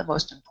 And one of the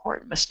most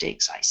important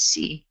mistakes I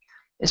see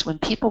is when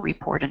people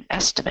report an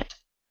estimate,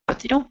 but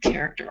they don't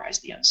characterize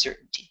the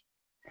uncertainty.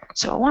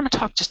 So I want to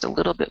talk just a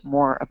little bit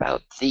more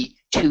about the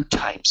two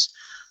types.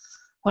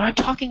 When I'm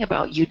talking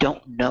about you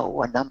don't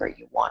know a number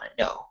you want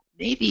to know,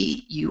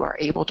 maybe you are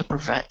able to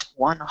prevent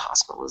one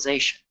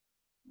hospitalization,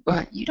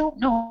 but you don't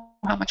know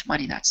how much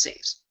money that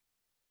saves.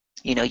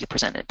 You know, you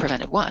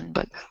prevented one,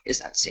 but is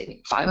that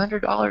saving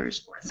 $500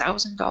 or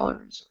 $1,000 or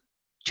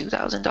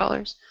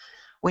 $2,000?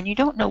 When you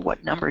don't know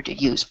what number to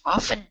use,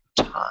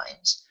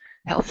 oftentimes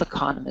health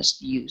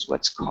economists use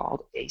what's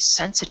called a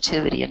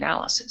sensitivity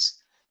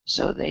analysis.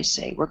 So they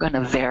say, we're going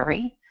to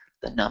vary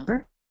the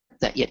number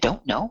that you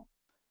don't know,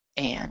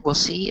 and we'll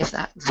see if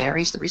that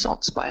varies the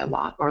results by a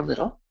lot or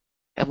little,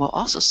 and we'll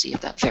also see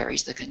if that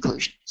varies the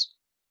conclusions.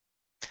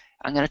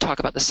 I'm going to talk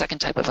about the second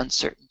type of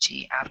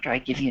uncertainty after I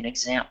give you an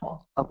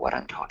example of what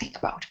I'm talking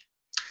about.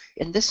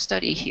 In this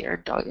study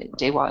here,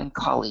 Dewa and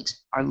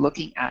colleagues are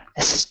looking at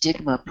a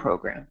stigma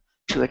program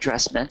to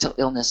address mental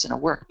illness in a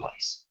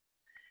workplace.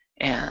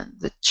 And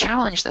the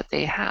challenge that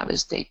they have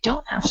is they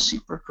don't have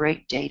super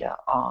great data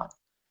on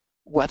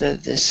whether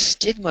this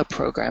stigma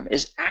program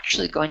is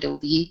actually going to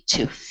lead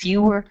to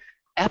fewer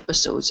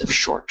episodes of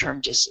short-term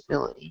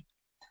disability,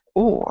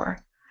 or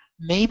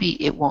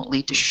maybe it won't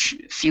lead to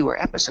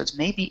fewer episodes.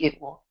 Maybe it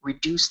will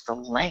reduce the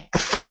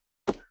length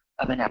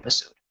of an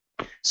episode.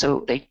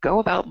 So they go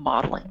about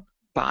modeling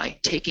by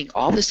taking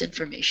all this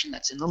information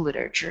that's in the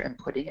literature and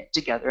putting it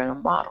together in a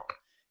model.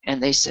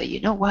 And they say,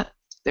 you know what?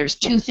 There's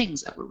two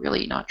things that we're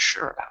really not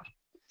sure about.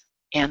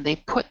 And they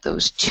put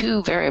those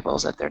two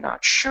variables that they're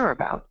not sure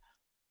about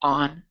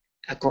on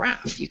a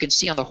graph. You can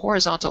see on the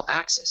horizontal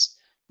axis,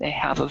 they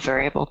have a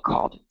variable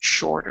called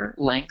shorter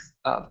length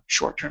of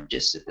short-term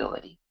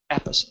disability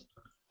episode.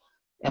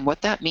 And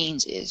what that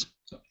means is,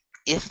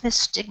 if this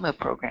stigma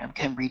program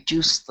can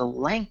reduce the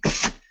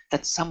length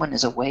that someone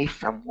is away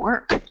from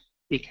work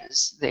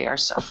because they are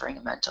suffering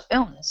a mental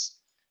illness,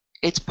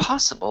 it's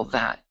possible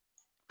that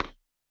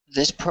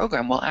this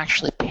program will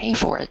actually pay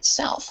for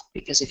itself,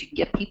 because if you can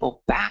get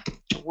people back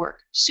to work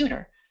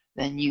sooner,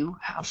 then you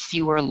have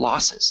fewer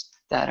losses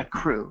that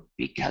accrue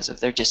because of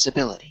their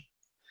disability.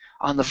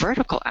 On the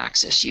vertical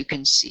axis, you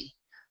can see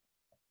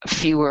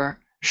fewer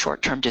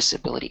short-term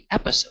disability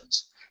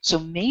episodes. So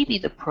maybe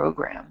the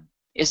program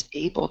is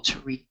able to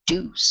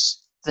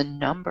reduce the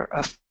number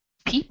of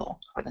people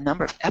or the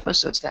number of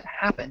episodes that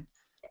happen,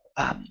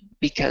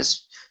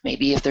 because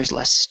maybe if there's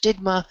less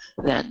stigma,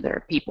 then there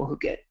are people who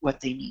get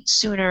what they need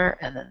sooner,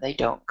 and then they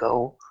don't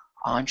go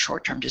on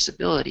short-term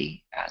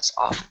disability as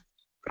often.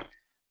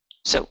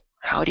 So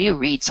how do you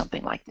read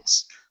something like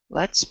this?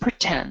 Let's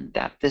pretend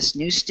that this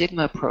new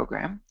stigma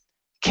program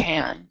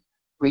can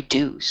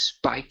reduce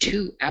by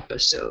 2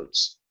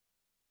 episodes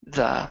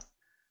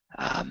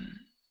um,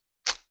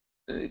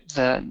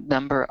 the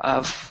number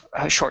of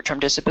short-term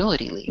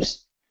disability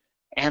leaves.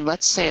 And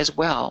let's say as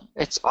well,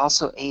 it's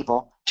also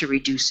able to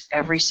reduce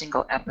every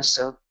single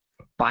episode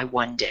by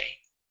 1 day.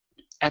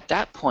 At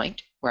that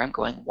point, where I'm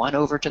going 1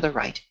 over to the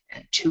right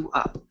and 2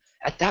 up,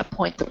 at that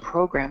point the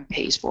program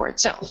pays for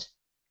itself.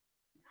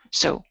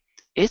 So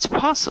it's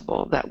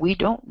possible that we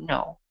don't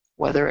know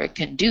whether it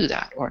can do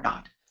that or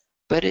not.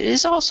 But it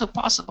is also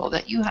possible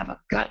that you have a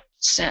gut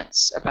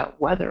sense about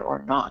whether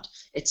or not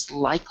it's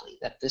likely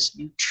that this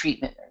new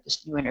treatment or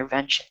this new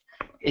intervention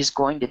is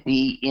going to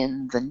be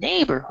in the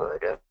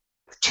neighborhood of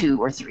 2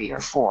 or 3 or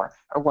 4,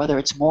 or whether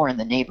it's more in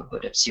the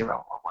neighborhood of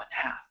 0 or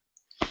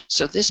 1/2.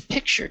 So this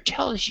picture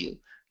tells you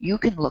you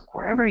can look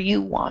wherever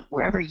you want,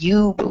 wherever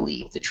you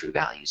believe the true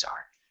values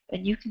are,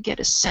 and you can get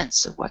a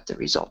sense of what the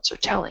results are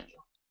telling you.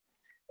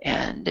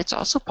 And it's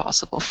also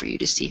possible for you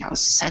to see how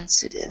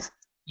sensitive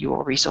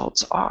your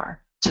results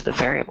are to the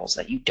variables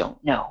that you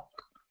don't know.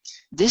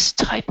 This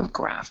type of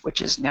graph,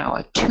 which is now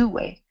a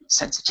 2-way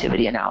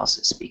sensitivity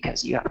analysis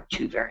because you have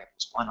 2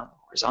 variables, one on the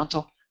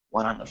horizontal,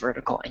 one on the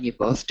vertical, and you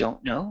both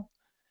don't know.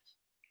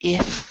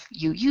 If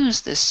you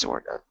use this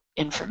sort of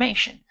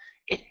information,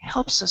 it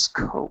helps us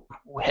cope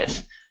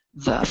with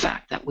the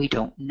fact that we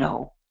don't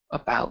know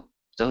about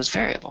those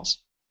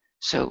variables.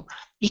 So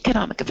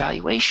economic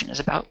evaluation is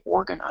about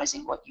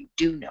organizing what you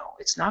do know.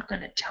 It's not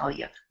going to tell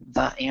you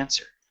the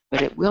answer,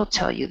 but it will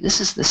tell you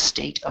this is the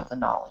state of the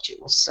knowledge.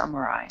 It will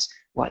summarize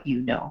what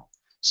you know.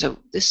 So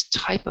this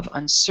type of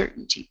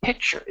uncertainty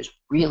picture is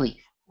really,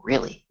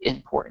 really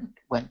important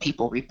when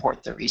people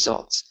report the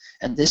results.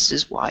 And this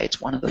is why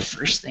it's one of the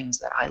first things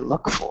that I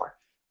look for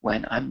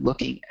when I'm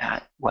looking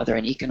at whether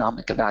an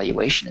economic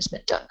evaluation has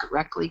been done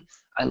correctly.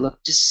 I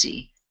look to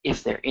see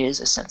if there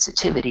is a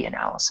sensitivity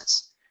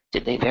analysis.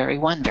 Did they vary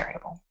 1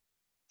 variable?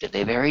 Did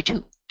they vary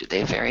 2? Did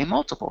they vary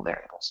multiple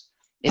variables?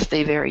 If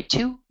they vary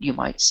 2, you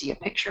might see a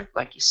picture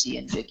like you see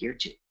in figure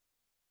 2.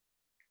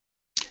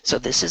 So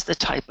this is the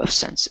type of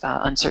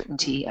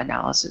uncertainty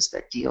analysis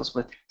that deals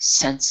with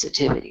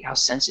sensitivity. How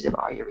sensitive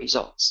are your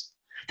results?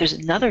 There's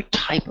another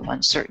type of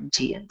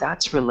uncertainty, and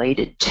that's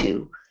related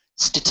to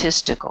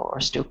statistical or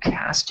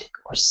stochastic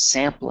or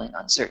sampling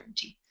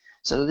uncertainty.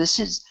 So this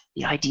is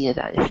the idea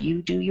that if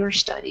you do your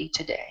study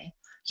today,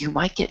 you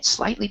might get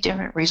slightly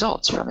different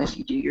results from if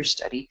you do your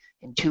study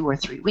in 2 or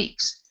 3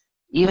 weeks,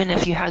 even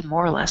if you had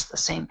more or less the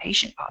same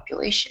patient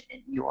population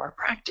in your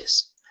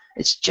practice.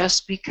 It's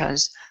just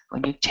because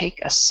when you take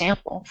a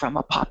sample from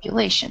a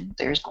population,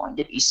 there's going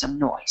to be some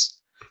noise.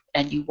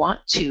 And you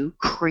want to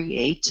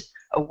create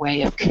a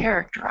way of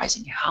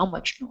characterizing how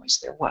much noise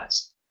there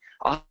was.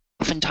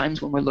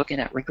 Oftentimes when we're looking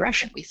at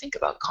regression, we think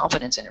about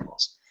confidence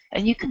intervals.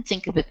 And you can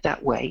think of it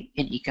that way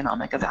in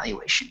economic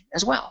evaluation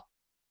as well.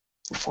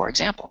 For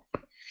example,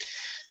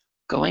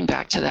 going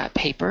back to that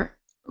paper,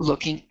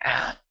 looking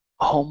at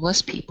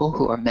homeless people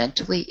who are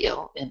mentally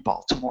ill in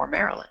Baltimore,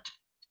 Maryland.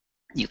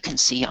 You can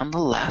see on the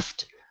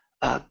left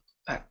a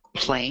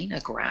plane, a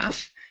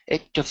graph.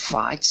 It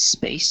divides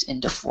space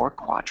into 4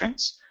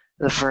 quadrants.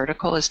 The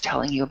vertical is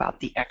telling you about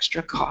the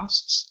extra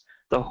costs.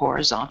 The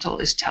horizontal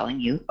is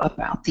telling you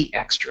about the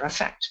extra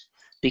effect.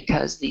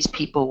 Because these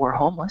people were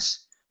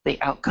homeless,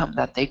 the outcome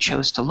that they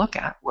chose to look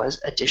at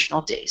was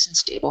additional days in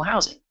stable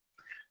housing.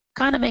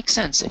 Kind of makes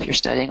sense if you're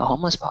studying a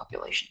homeless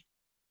population.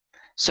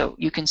 So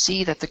you can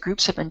see that the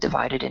groups have been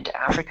divided into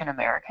African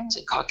Americans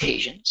and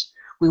Caucasians.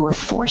 We were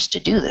forced to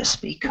do this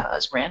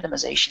because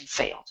randomization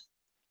failed.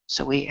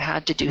 So we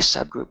had to do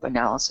subgroup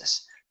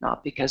analysis,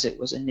 not because it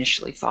was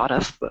initially thought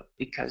of, but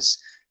because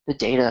the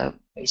data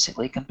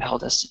basically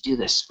compelled us to do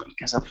this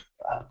because of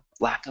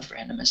lack of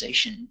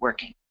randomization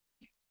working.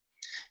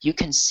 You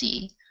can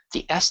see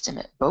the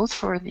estimate both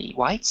for the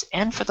whites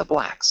and for the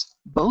blacks.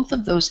 Both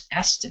of those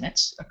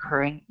estimates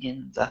occurring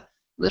in the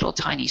little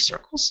tiny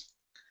circles.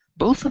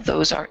 Both of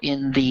those are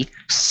in the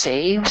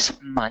saves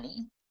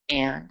money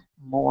and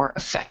more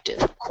effective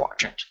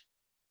quadrant.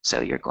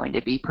 So you're going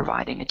to be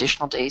providing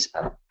additional days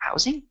of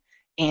housing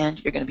and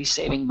you're going to be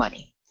saving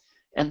money.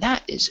 And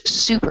that is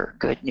super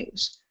good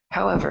news.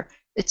 However,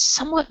 it's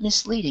somewhat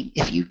misleading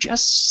if you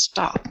just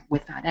stop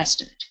with that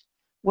estimate.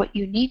 What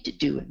you need to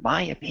do, in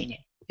my opinion,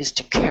 is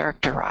to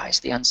characterize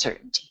the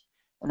uncertainty.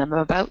 And I'm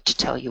about to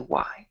tell you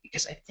why,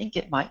 because I think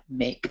it might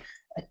make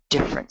a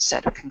different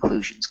set of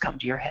conclusions come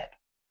to your head.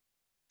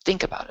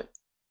 Think about it.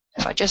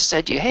 If I just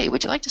said to you, hey,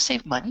 would you like to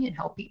save money and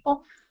help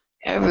people?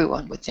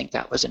 Everyone would think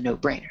that was a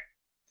no-brainer.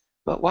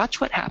 But watch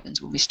what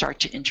happens when we start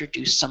to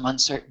introduce some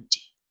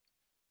uncertainty.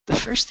 The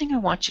first thing I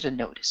want you to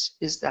notice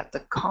is that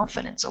the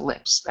confidence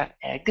ellipse, that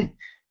egg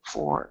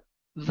for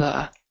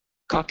the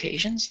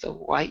Caucasians, the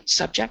white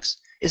subjects,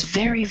 is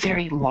very,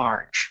 very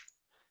large.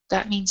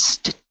 That means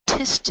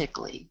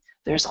statistically,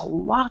 there's a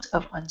lot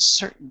of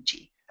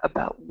uncertainty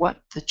about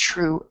what the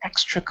true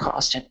extra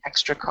cost and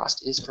extra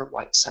cost is for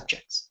white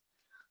subjects.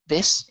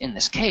 This, in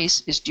this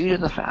case, is due to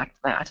the fact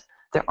that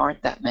there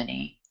aren't that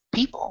many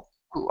people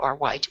who are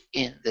white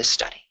in this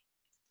study.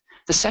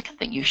 The second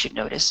thing you should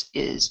notice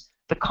is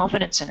the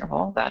confidence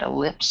interval, that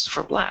ellipse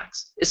for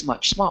blacks, is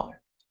much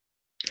smaller.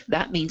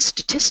 That means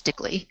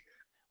statistically,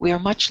 we are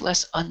much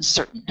less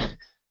uncertain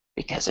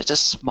because it's a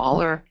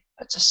smaller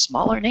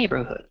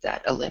neighborhood,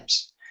 that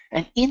ellipse.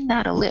 And in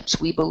that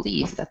ellipse, we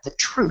believe that the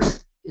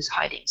truth is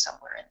hiding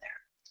somewhere in there.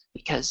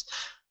 Because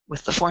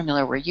with the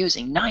formula we're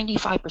using,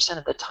 95%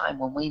 of the time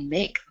when we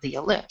make the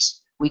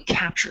ellipse, we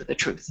capture the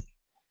truth.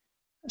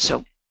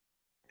 So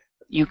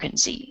you can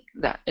see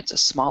that it's a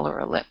smaller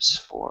ellipse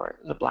for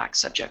the black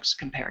subjects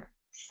compared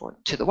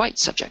to the white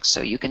subjects.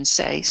 So you can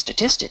say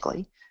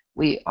statistically,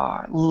 we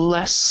are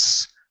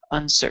less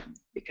uncertain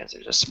because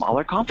there's a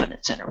smaller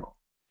confidence interval.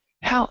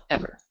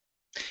 However,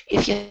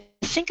 if you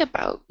think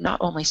about not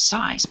only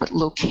size, but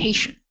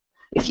location,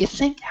 if you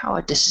think how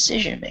a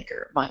decision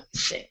maker might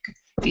think,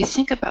 if you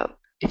think about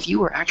if you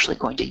were actually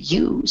going to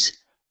use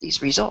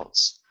these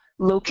results,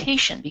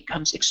 location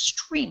becomes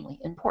extremely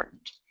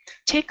important.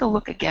 Take a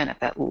look again at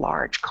that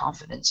large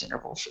confidence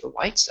interval for the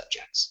white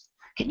subjects.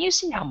 Can you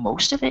see how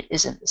most of it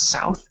is in the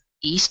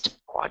southeast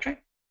quadrant?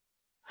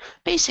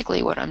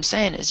 Basically what I'm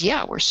saying is,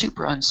 yeah, we're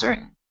super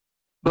uncertain,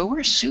 but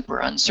we're super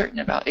uncertain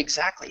about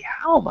exactly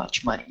how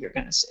much money you're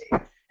going to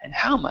save and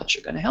how much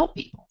you're going to help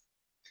people.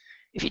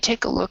 If you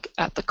take a look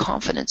at the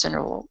confidence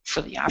interval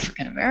for the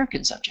African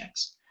American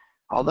subjects,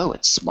 although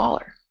it's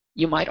smaller,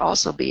 you might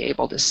also be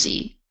able to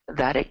see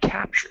that it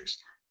captures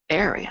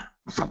area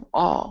from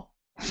all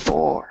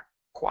 4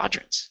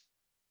 quadrants.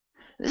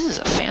 This is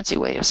a fancy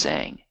way of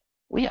saying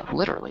we have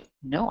literally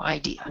no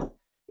idea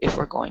if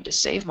we're going to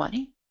save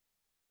money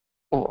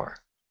or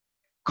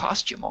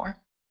cost you more.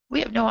 We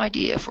have no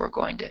idea if we're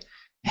going to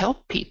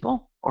help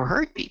people or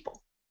hurt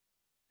people.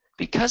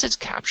 Because it's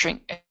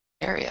capturing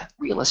area,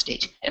 real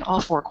estate, in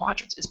all 4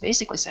 quadrants, it's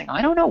basically saying,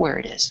 I don't know where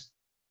it is.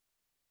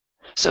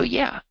 So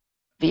yeah,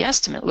 the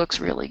estimate looks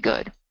really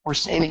good. We're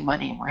saving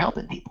money and we're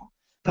helping people.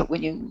 But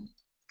when you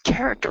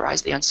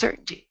characterize the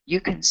uncertainty, you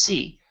can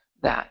see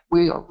that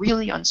we are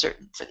really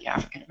uncertain for the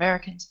African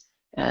Americans,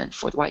 and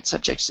for the white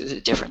subjects is a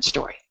different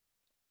story.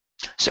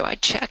 So I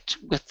checked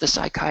with the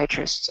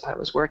psychiatrists I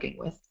was working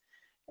with,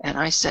 and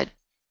I said,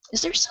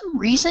 is there some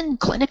reason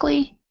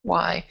clinically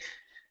why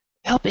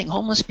helping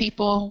homeless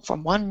people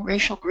from one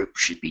racial group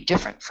should be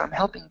different from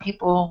helping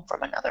people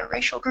from another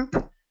racial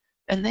group?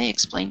 And they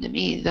explained to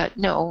me that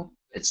no,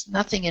 it's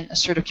nothing in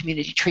assertive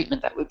community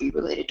treatment that would be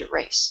related to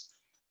race.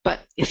 But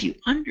if you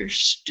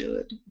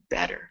understood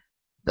better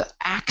the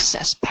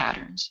access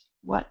patterns,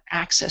 what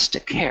access to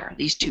care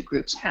these 2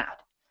 groups had,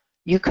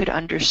 you could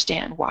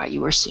understand why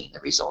you were seeing the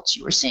results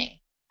you were seeing.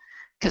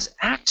 Because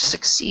ACT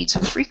succeeds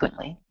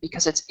frequently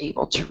because it's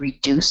able to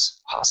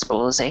reduce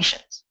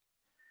hospitalizations.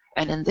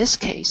 And in this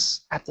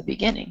case, at the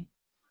beginning,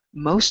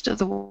 most of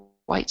the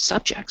white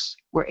subjects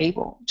were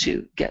able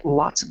to get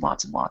lots and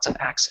lots and lots of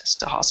access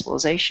to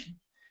hospitalization.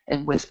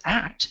 And with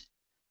ACT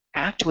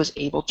was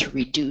able to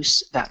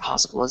reduce that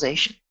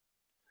hospitalization.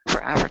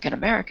 For African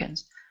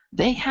Americans,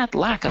 they had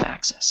lack of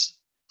access.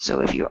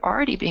 So if you're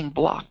already being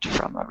blocked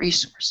from a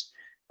resource,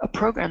 a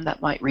program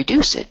that might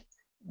reduce it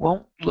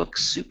won't look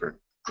super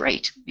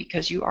great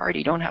because you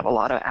already don't have a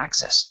lot of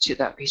access to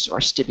that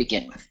resource to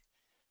begin with.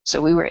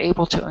 So we were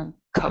able to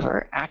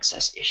uncover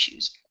access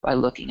issues by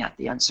looking at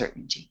the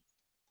uncertainty.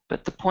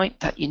 But the point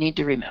that you need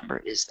to remember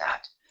is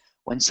that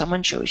when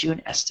someone shows you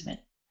an estimate,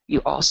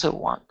 you also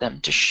want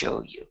them to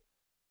show you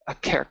a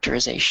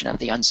characterization of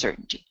the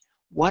uncertainty.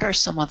 What are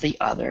some of the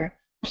other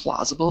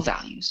plausible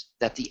values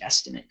that the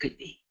estimate could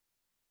be?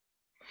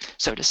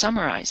 So to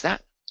summarize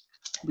that,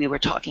 we were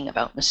talking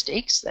about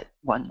mistakes that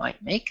one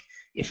might make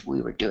if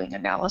we were doing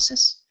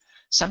analysis.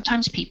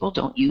 Sometimes people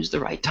don't use the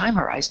right time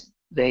horizon.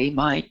 They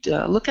might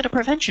look at a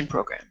prevention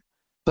program,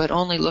 but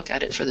only look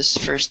at it for this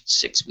first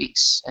 6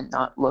 weeks and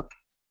not look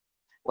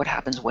what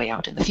happens way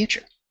out in the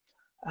future.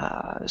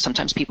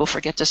 Sometimes people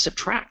forget to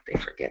subtract. They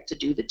forget to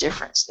do the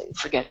difference. They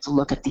forget to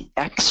look at the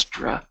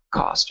extra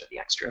cost or the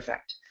extra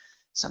effect.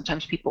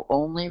 Sometimes people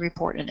only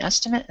report an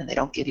estimate and they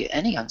don't give you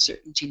any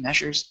uncertainty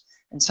measures.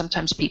 And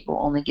sometimes people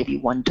only give you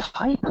one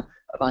type of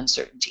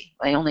uncertainty.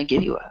 They only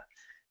give you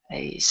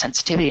a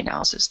sensitivity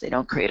analysis. They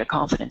don't create a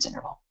confidence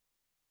interval.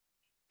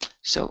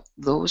 So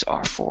those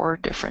are 4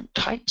 different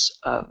types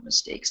of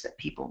mistakes that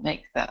people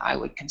make that I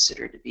would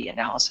consider to be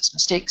analysis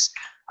mistakes.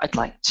 I'd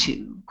like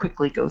to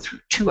quickly go through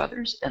 2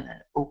 others and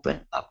then open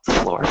up the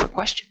floor for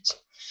questions.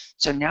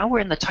 So now we're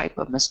in the type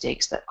of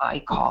mistakes that I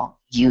call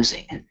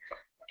using.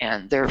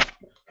 And they're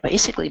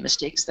basically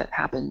mistakes that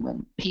happen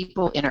when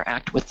people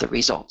interact with the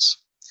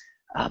results.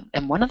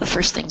 And one of the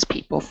first things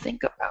people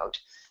think about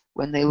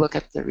when they look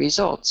at the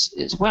results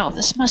is, well,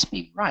 this must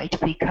be right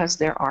because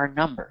there are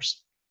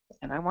numbers.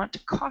 And I want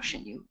to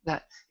caution you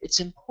that it's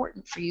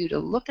important for you to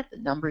look at the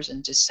numbers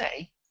and to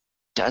say,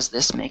 does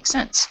this make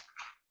sense?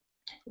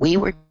 We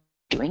were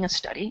doing a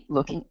study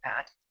looking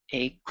at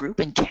a group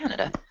in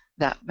Canada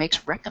that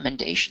makes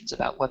recommendations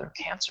about whether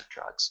cancer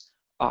drugs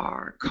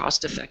are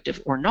cost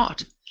effective or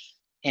not.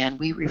 And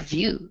we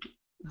reviewed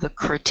the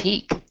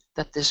critique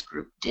that this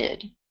group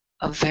did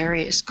of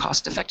various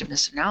cost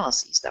effectiveness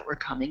analyses that were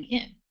coming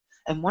in.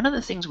 And one of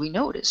the things we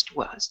noticed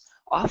was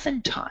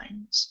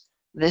oftentimes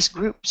this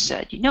group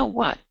said, you know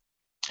what,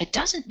 it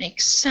doesn't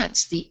make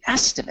sense, the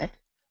estimate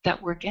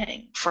that we're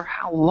getting for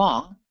how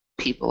long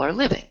people are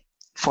living.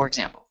 For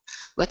example,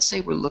 let's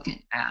say we're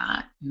looking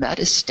at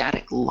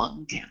metastatic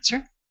lung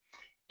cancer,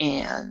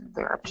 and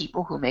there are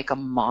people who make a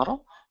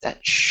model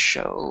that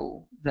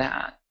show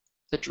that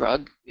the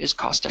drug is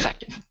cost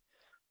effective.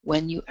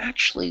 When you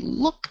actually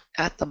look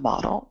at the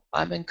model,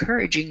 I'm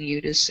encouraging you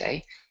to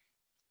say,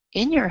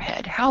 in your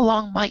head, how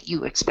long might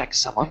you expect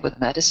someone with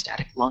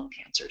metastatic lung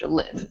cancer to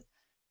live?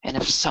 And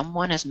if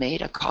someone has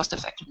made a cost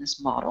effectiveness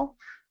model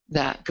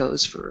that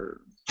goes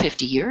for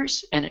 50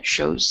 years and it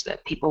shows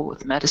that people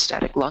with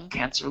metastatic lung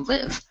cancer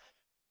live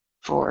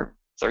for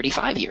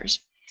 35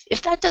 years,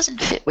 if that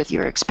doesn't fit with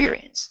your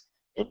experience,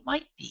 it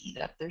might be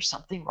that there's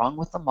something wrong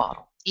with the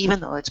model, even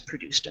though it's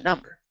produced a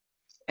number.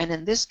 And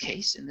in this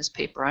case, in this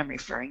paper I'm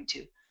referring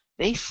to,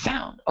 they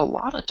found a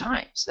lot of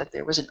times that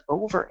there was an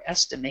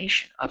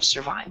overestimation of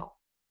survival.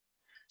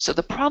 So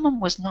the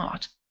problem was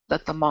not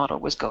that the model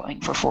was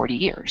going for 40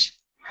 years.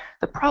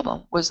 The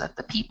problem was that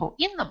the people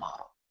in the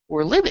model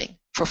were living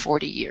for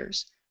 40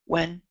 years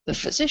when the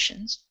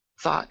physicians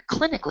thought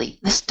clinically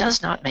this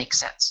does not make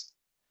sense.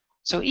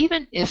 So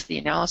even if the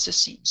analysis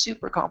seems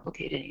super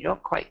complicated and you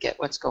don't quite get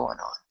what's going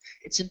on,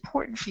 it's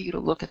important for you to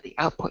look at the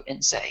output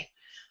and say,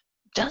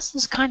 does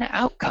this kind of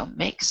outcome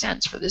make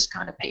sense for this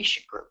kind of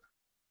patient group?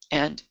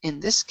 And in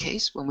this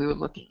case, when we were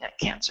looking at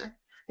cancer,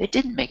 it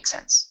didn't make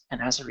sense.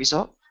 And as a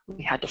result,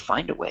 we had to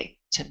find a way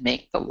to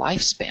make the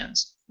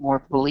lifespans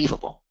more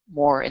believable,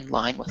 more in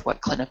line with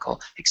what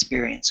clinical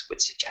experience would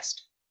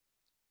suggest.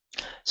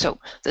 So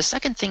the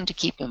second thing to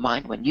keep in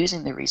mind when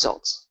using the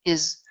results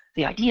is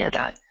the idea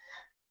that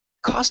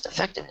cost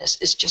effectiveness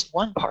is just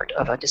one part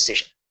of a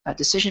decision. A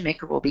decision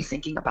maker will be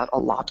thinking about a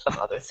lot of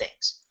other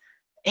things.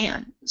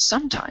 And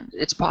sometimes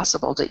it's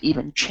possible to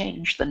even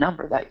change the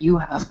number that you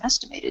have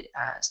estimated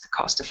as the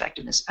cost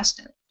effectiveness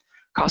estimate.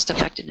 Cost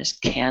effectiveness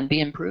can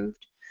be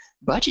improved,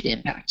 budget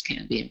impact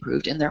can be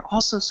improved, and there are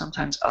also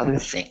sometimes other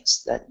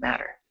things that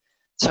matter.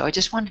 So I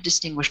just want to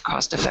distinguish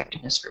cost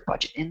effectiveness for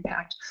budget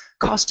impact.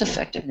 Cost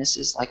effectiveness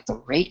is like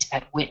the rate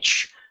at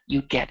which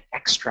you get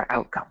extra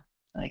outcome.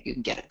 Like you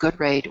can get a good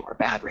rate or a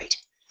bad rate.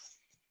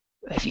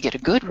 If you get a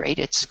good rate,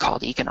 it's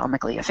called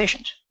economically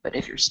efficient. But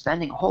if you're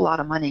spending a whole lot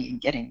of money and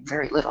getting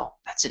very little,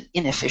 that's an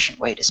inefficient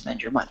way to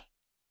spend your money.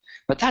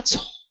 But that's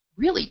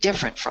really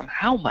different from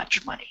how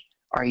much money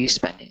are you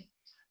spending.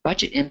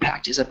 Budget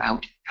impact is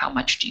about how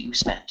much do you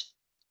spend.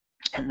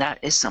 And that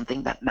is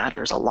something that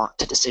matters a lot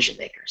to decision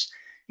makers.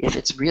 If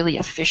it's really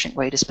efficient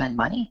way to spend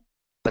money,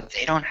 but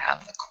they don't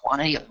have the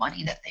quantity of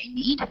money that they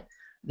need,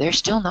 they're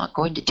still not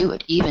going to do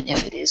it, even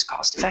if it is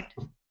cost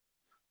effective.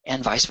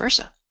 And vice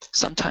versa.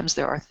 Sometimes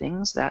there are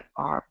things that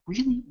are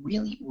really,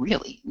 really,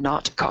 really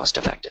not cost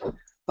effective,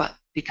 but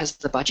because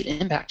the budget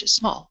impact is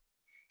small,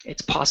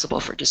 it's possible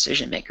for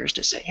decision makers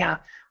to say, yeah,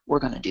 we're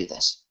going to do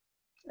this.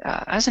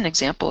 As an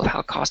example of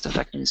how cost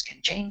effectiveness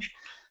can change,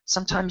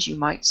 sometimes you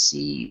might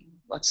see,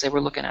 let's say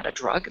we're looking at a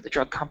drug, the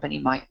drug company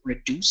might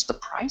reduce the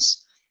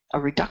price. A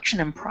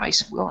reduction in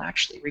price will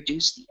actually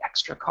reduce the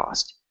extra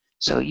cost.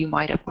 So you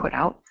might have put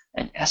out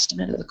an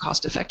estimate of the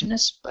cost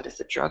effectiveness, but if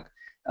the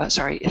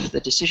if the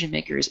decision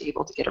maker is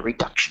able to get a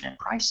reduction in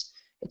price,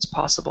 it's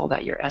possible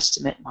that your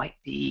estimate might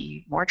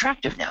be more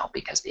attractive now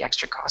because the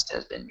extra cost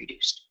has been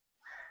reduced.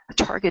 A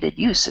targeted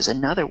use is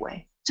another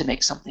way to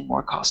make something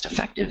more cost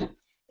effective.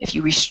 If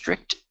you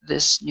restrict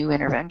this new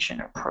intervention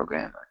or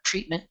program or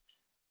treatment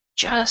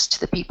just to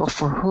the people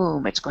for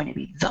whom it's going to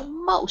be the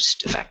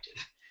most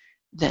effective,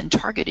 then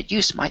targeted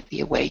use might be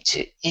a way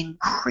to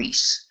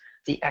increase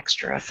the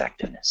extra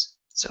effectiveness.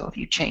 So if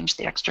you change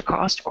the extra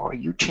cost or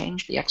you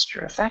change the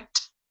extra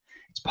effect,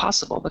 it's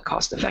possible the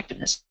cost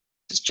effectiveness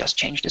has just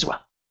changed as well.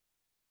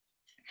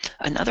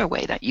 Another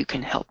way that you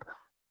can help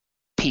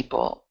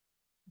people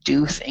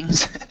do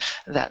things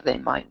that they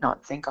might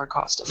not think are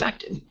cost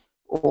effective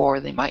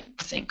or they might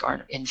think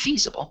are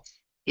infeasible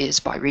is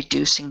by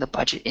reducing the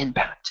budget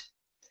impact.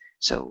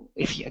 So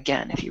if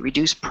you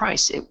reduce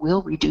price, it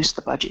will reduce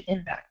the budget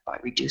impact by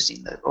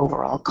reducing the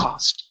overall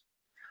cost.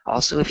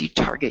 Also, if you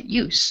target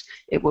use,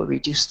 it will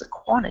reduce the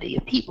quantity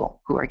of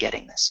people who are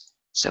getting this.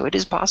 So it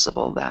is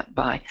possible that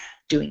by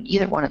doing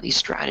either one of these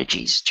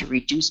strategies to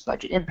reduce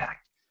budget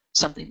impact,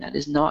 something that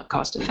is not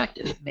cost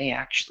effective may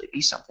actually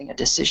be something a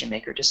decision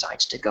maker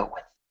decides to go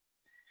with.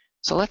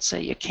 So let's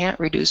say you can't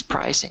reduce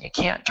price and you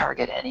can't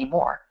target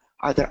anymore.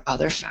 Are there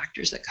other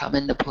factors that come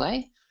into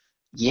play?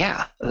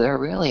 Yeah, there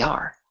really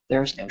are.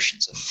 There's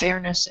notions of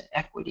fairness and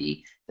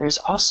equity. There's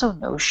also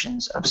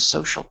notions of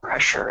social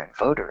pressure and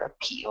voter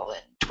appeal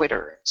and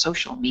Twitter and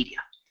social media.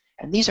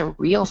 And these are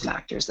real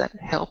factors that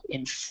help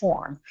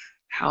inform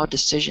how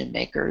decision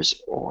makers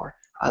or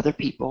other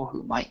people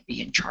who might be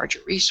in charge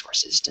of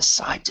resources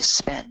decide to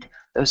spend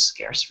those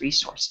scarce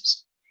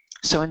resources.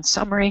 So in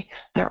summary,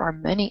 there are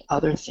many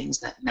other things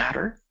that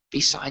matter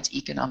besides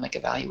economic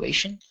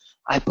evaluation.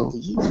 I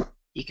believe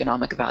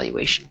economic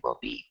evaluation will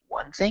be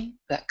one thing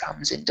that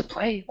comes into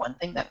play, one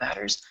thing that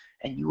matters,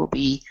 and you will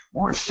be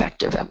more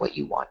effective at what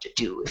you want to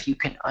do if you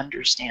can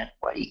understand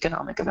what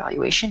economic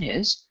evaluation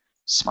is,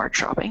 smart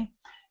shopping,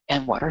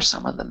 and what are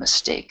some of the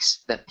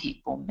mistakes that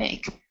people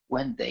make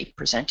when they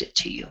present it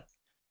to you.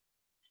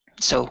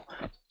 So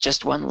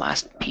just one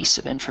last piece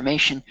of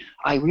information.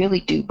 I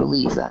really do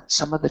believe that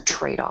some of the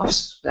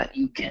trade-offs that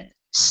you can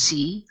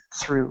see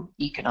through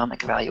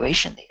economic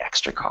evaluation, the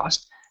extra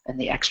cost and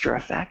the extra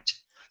effect,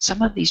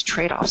 some of these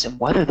trade-offs and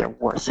whether they're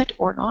worth it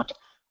or not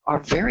are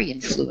very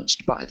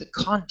influenced by the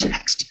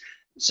context.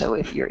 So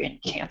if you're in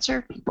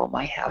cancer, people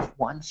might have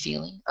one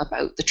feeling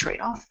about the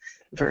trade-off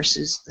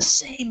versus the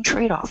same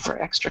trade-off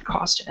for extra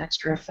cost and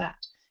extra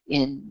effect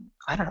in,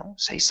 I don't know,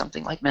 say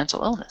something like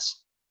mental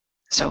illness.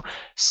 So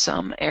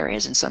some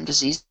areas and some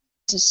diseases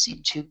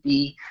seem to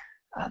be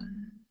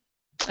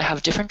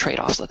have different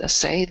trade-offs, let us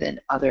say, than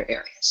other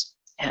areas.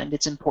 And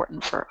it's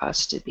important for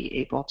us to be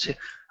able to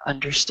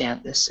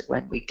understand this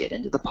when we get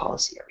into the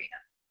policy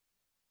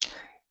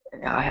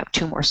arena. Now I have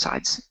 2 more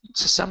slides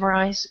to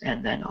summarize,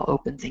 and then I'll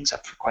open things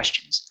up for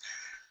questions.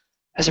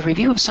 As a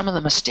review of some of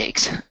the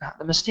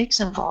mistakes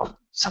involve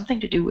something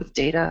to do with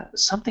data,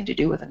 something to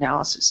do with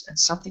analysis, and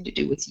something to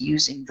do with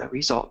using the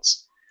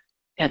results.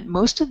 And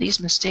most of these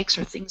mistakes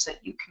are things that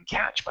you can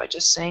catch by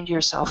just saying to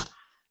yourself,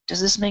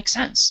 does this make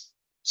sense?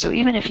 So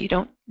even if you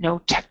don't know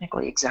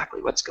technically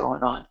exactly what's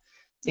going on,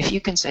 if you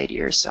can say to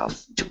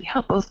yourself, do we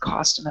have both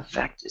cost and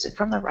effect? Is it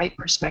from the right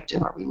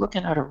perspective? Are we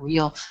looking at a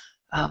real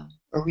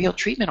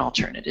treatment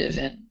alternative?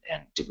 And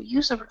do we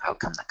use an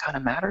outcome that kind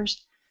of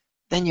matters?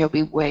 Then you'll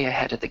be way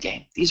ahead of the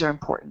game. These are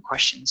important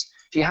questions.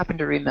 If you happen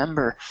to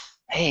remember,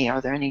 hey, are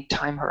there any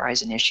time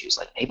horizon issues,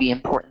 like maybe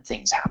important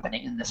things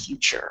happening in the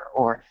future,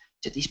 or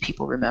did these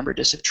people remember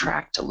to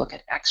subtract to look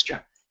at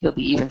extra? You'll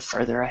be even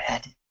further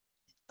ahead.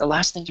 The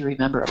last thing to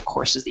remember, of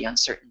course, is the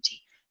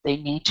uncertainty. They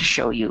need to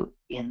show you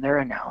in their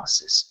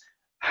analysis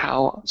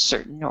how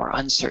certain or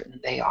uncertain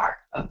they are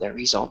of their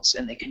results,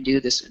 and they can do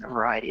this in a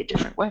variety of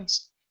different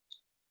ways.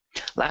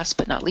 Last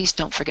but not least,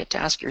 don't forget to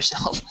ask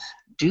yourself,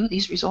 do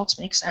these results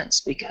make sense?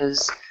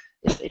 Because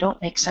if they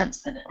don't make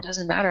sense, then it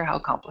doesn't matter how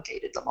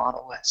complicated the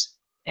model was.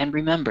 And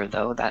remember,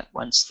 though, that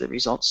once the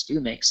results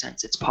do make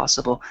sense, it's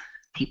possible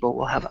people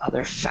will have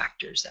other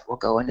factors that will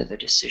go into their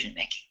decision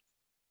making.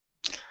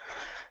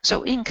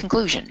 So in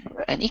conclusion,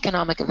 an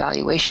economic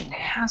evaluation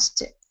has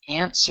to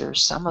answer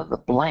some of the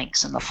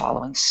blanks in the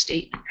following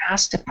statement. It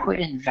has to put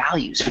in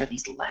values for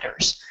these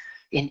letters.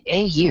 In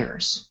A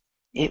years,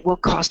 it will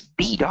cost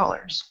B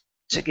dollars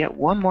to get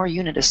 1 more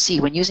unit of C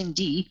when using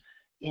D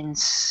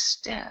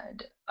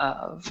instead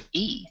of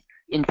E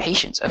in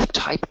patients of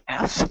type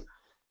F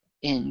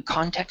in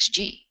context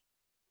G.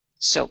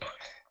 So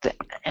the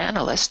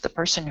analyst, the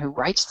person who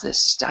writes this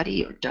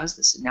study or does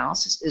this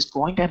analysis, is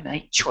going to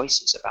make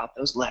choices about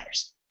those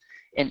letters.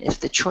 And if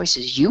the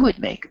choices you would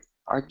make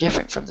are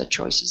different from the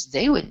choices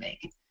they would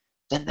make,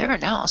 then their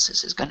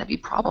analysis is going to be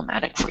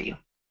problematic for you.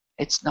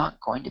 It's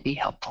not going to be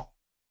helpful.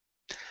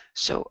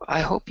 So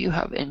I hope you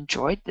have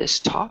enjoyed this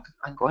talk.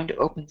 I'm going to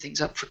open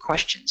things up for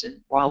questions.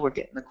 And while we're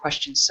getting the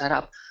questions set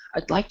up,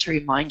 I'd like to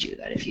remind you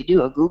that if you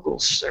do a Google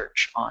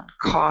search on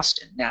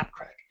cost and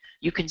NAPCRG,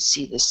 you can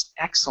see this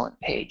excellent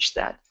page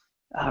that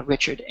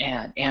Richard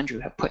and Andrew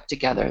have put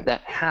together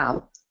that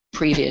have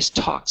previous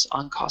talks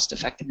on cost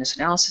effectiveness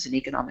analysis and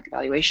economic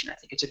evaluation. I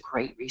think it's a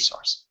great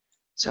resource.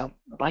 So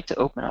I'd like to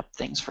open up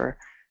things for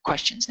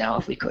questions now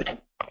if we could.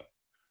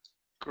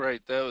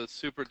 Great, that was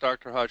super,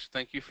 Dr. Hoch.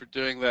 Thank you for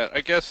doing that.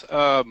 I guess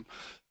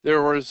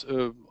there was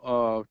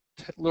a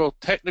little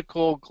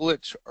technical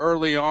glitch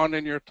early on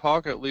in your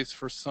talk, at least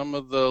for some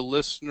of the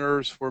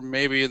listeners, for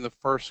maybe in the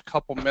first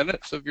couple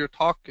minutes of your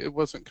talk, it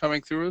wasn't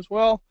coming through as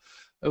well.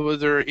 Was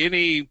there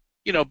any,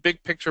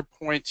 big picture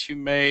points you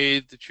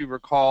made that you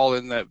recall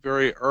in that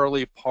very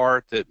early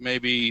part that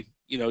maybe,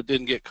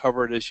 didn't get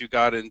covered as you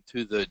got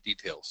into the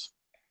details?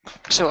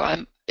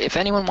 So if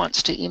anyone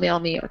wants to email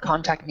me or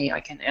contact me, I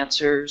can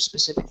answer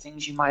specific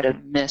things you might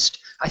have missed.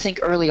 I think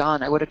early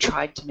on I would have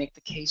tried to make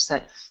the case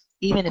that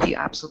even if you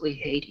absolutely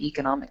hate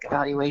economic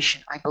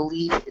evaluation, I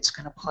believe it's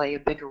going to play a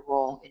bigger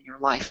role in your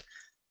life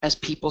as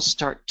people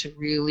start to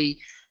really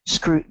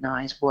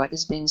scrutinize what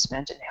is being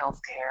spent in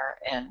healthcare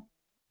and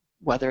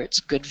whether it's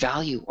good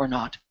value or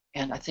not.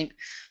 And I think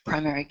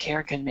primary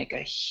care can make a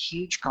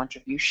huge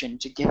contribution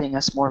to giving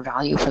us more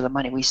value for the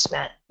money we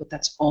spend, but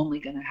that's only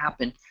going to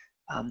happen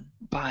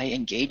by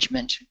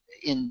engagement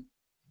in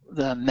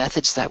the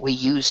methods that we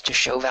use to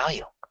show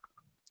value.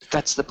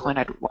 That's the point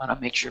I'd want to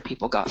make sure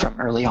people got from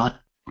early on.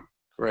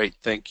 Great,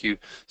 thank you.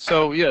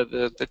 So yeah,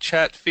 the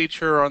chat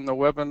feature on the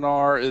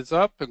webinar is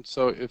up, and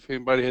so if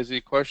anybody has any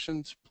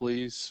questions,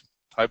 please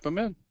type them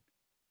in.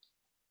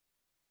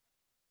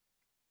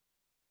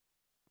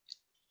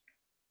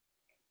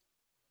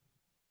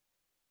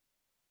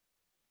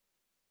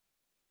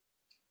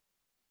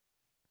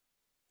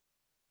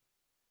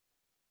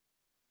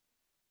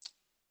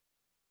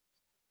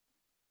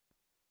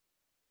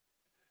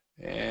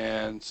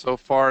 And so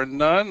far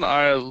none.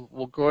 I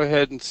will go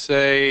ahead and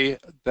say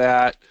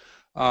that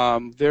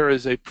There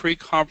is a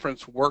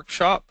pre-conference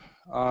workshop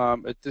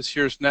at this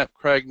year's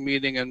NAPCRAG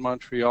meeting in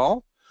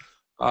Montreal,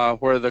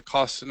 where the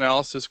cost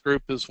analysis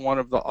group is one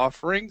of the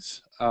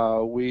offerings.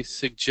 We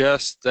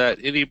suggest that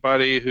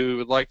anybody who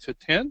would like to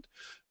attend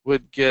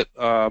would get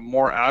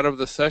more out of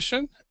the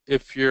session.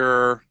 If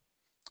you're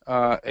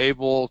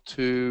able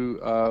to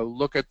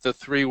look at the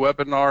 3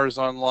 webinars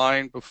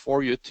online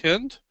before you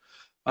attend.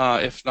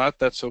 If not,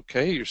 that's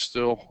okay. We'd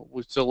still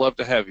love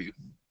to have you.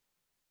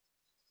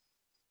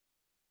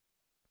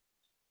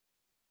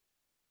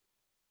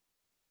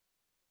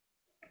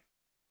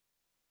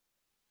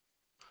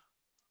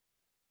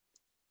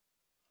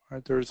 All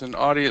right, there's an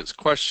audience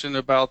question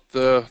about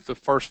the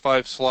first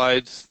 5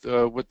 slides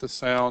with the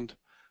sound.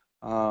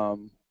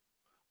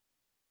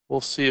 We'll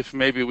see if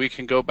maybe we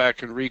can go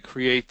back and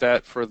recreate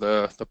that for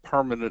the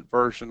permanent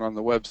version on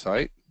the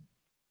website.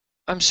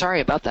 I'm sorry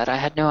about that. I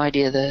had no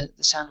idea the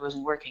sound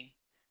wasn't working.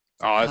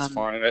 Oh, that's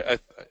fine. I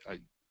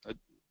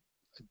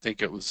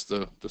think it was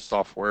the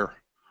software.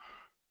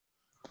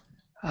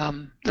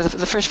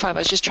 The first 5, I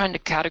was just trying to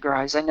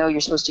categorize. I know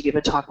you're supposed to give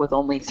a talk with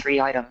only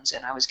 3 items,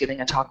 and I was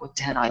giving a talk with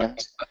 10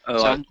 items.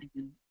 So I'm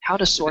thinking how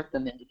to sort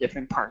them into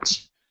different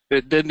parts.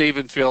 It didn't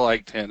even feel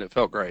like 10. It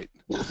felt great.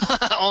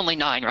 Only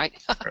 9, right?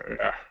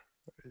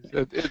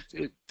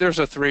 There's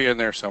a 3 in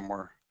there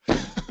somewhere.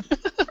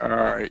 All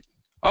right.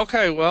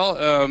 Okay,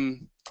 well,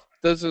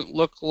 doesn't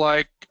look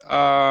like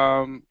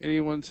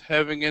anyone's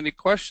having any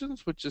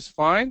questions, which is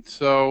fine.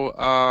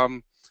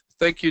 So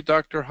thank you,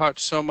 Dr. Hoch,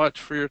 so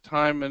much for your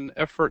time and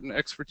effort and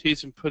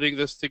expertise in putting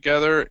this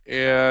together.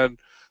 And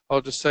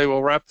I'll just say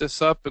we'll wrap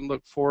this up and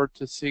look forward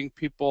to seeing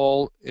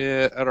people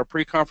at our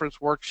pre-conference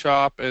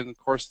workshop and, of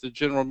course, the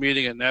general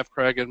meeting at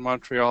NAPCRAG in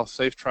Montreal.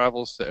 Safe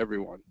travels to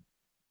everyone.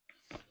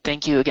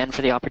 Thank you again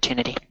for the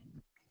opportunity.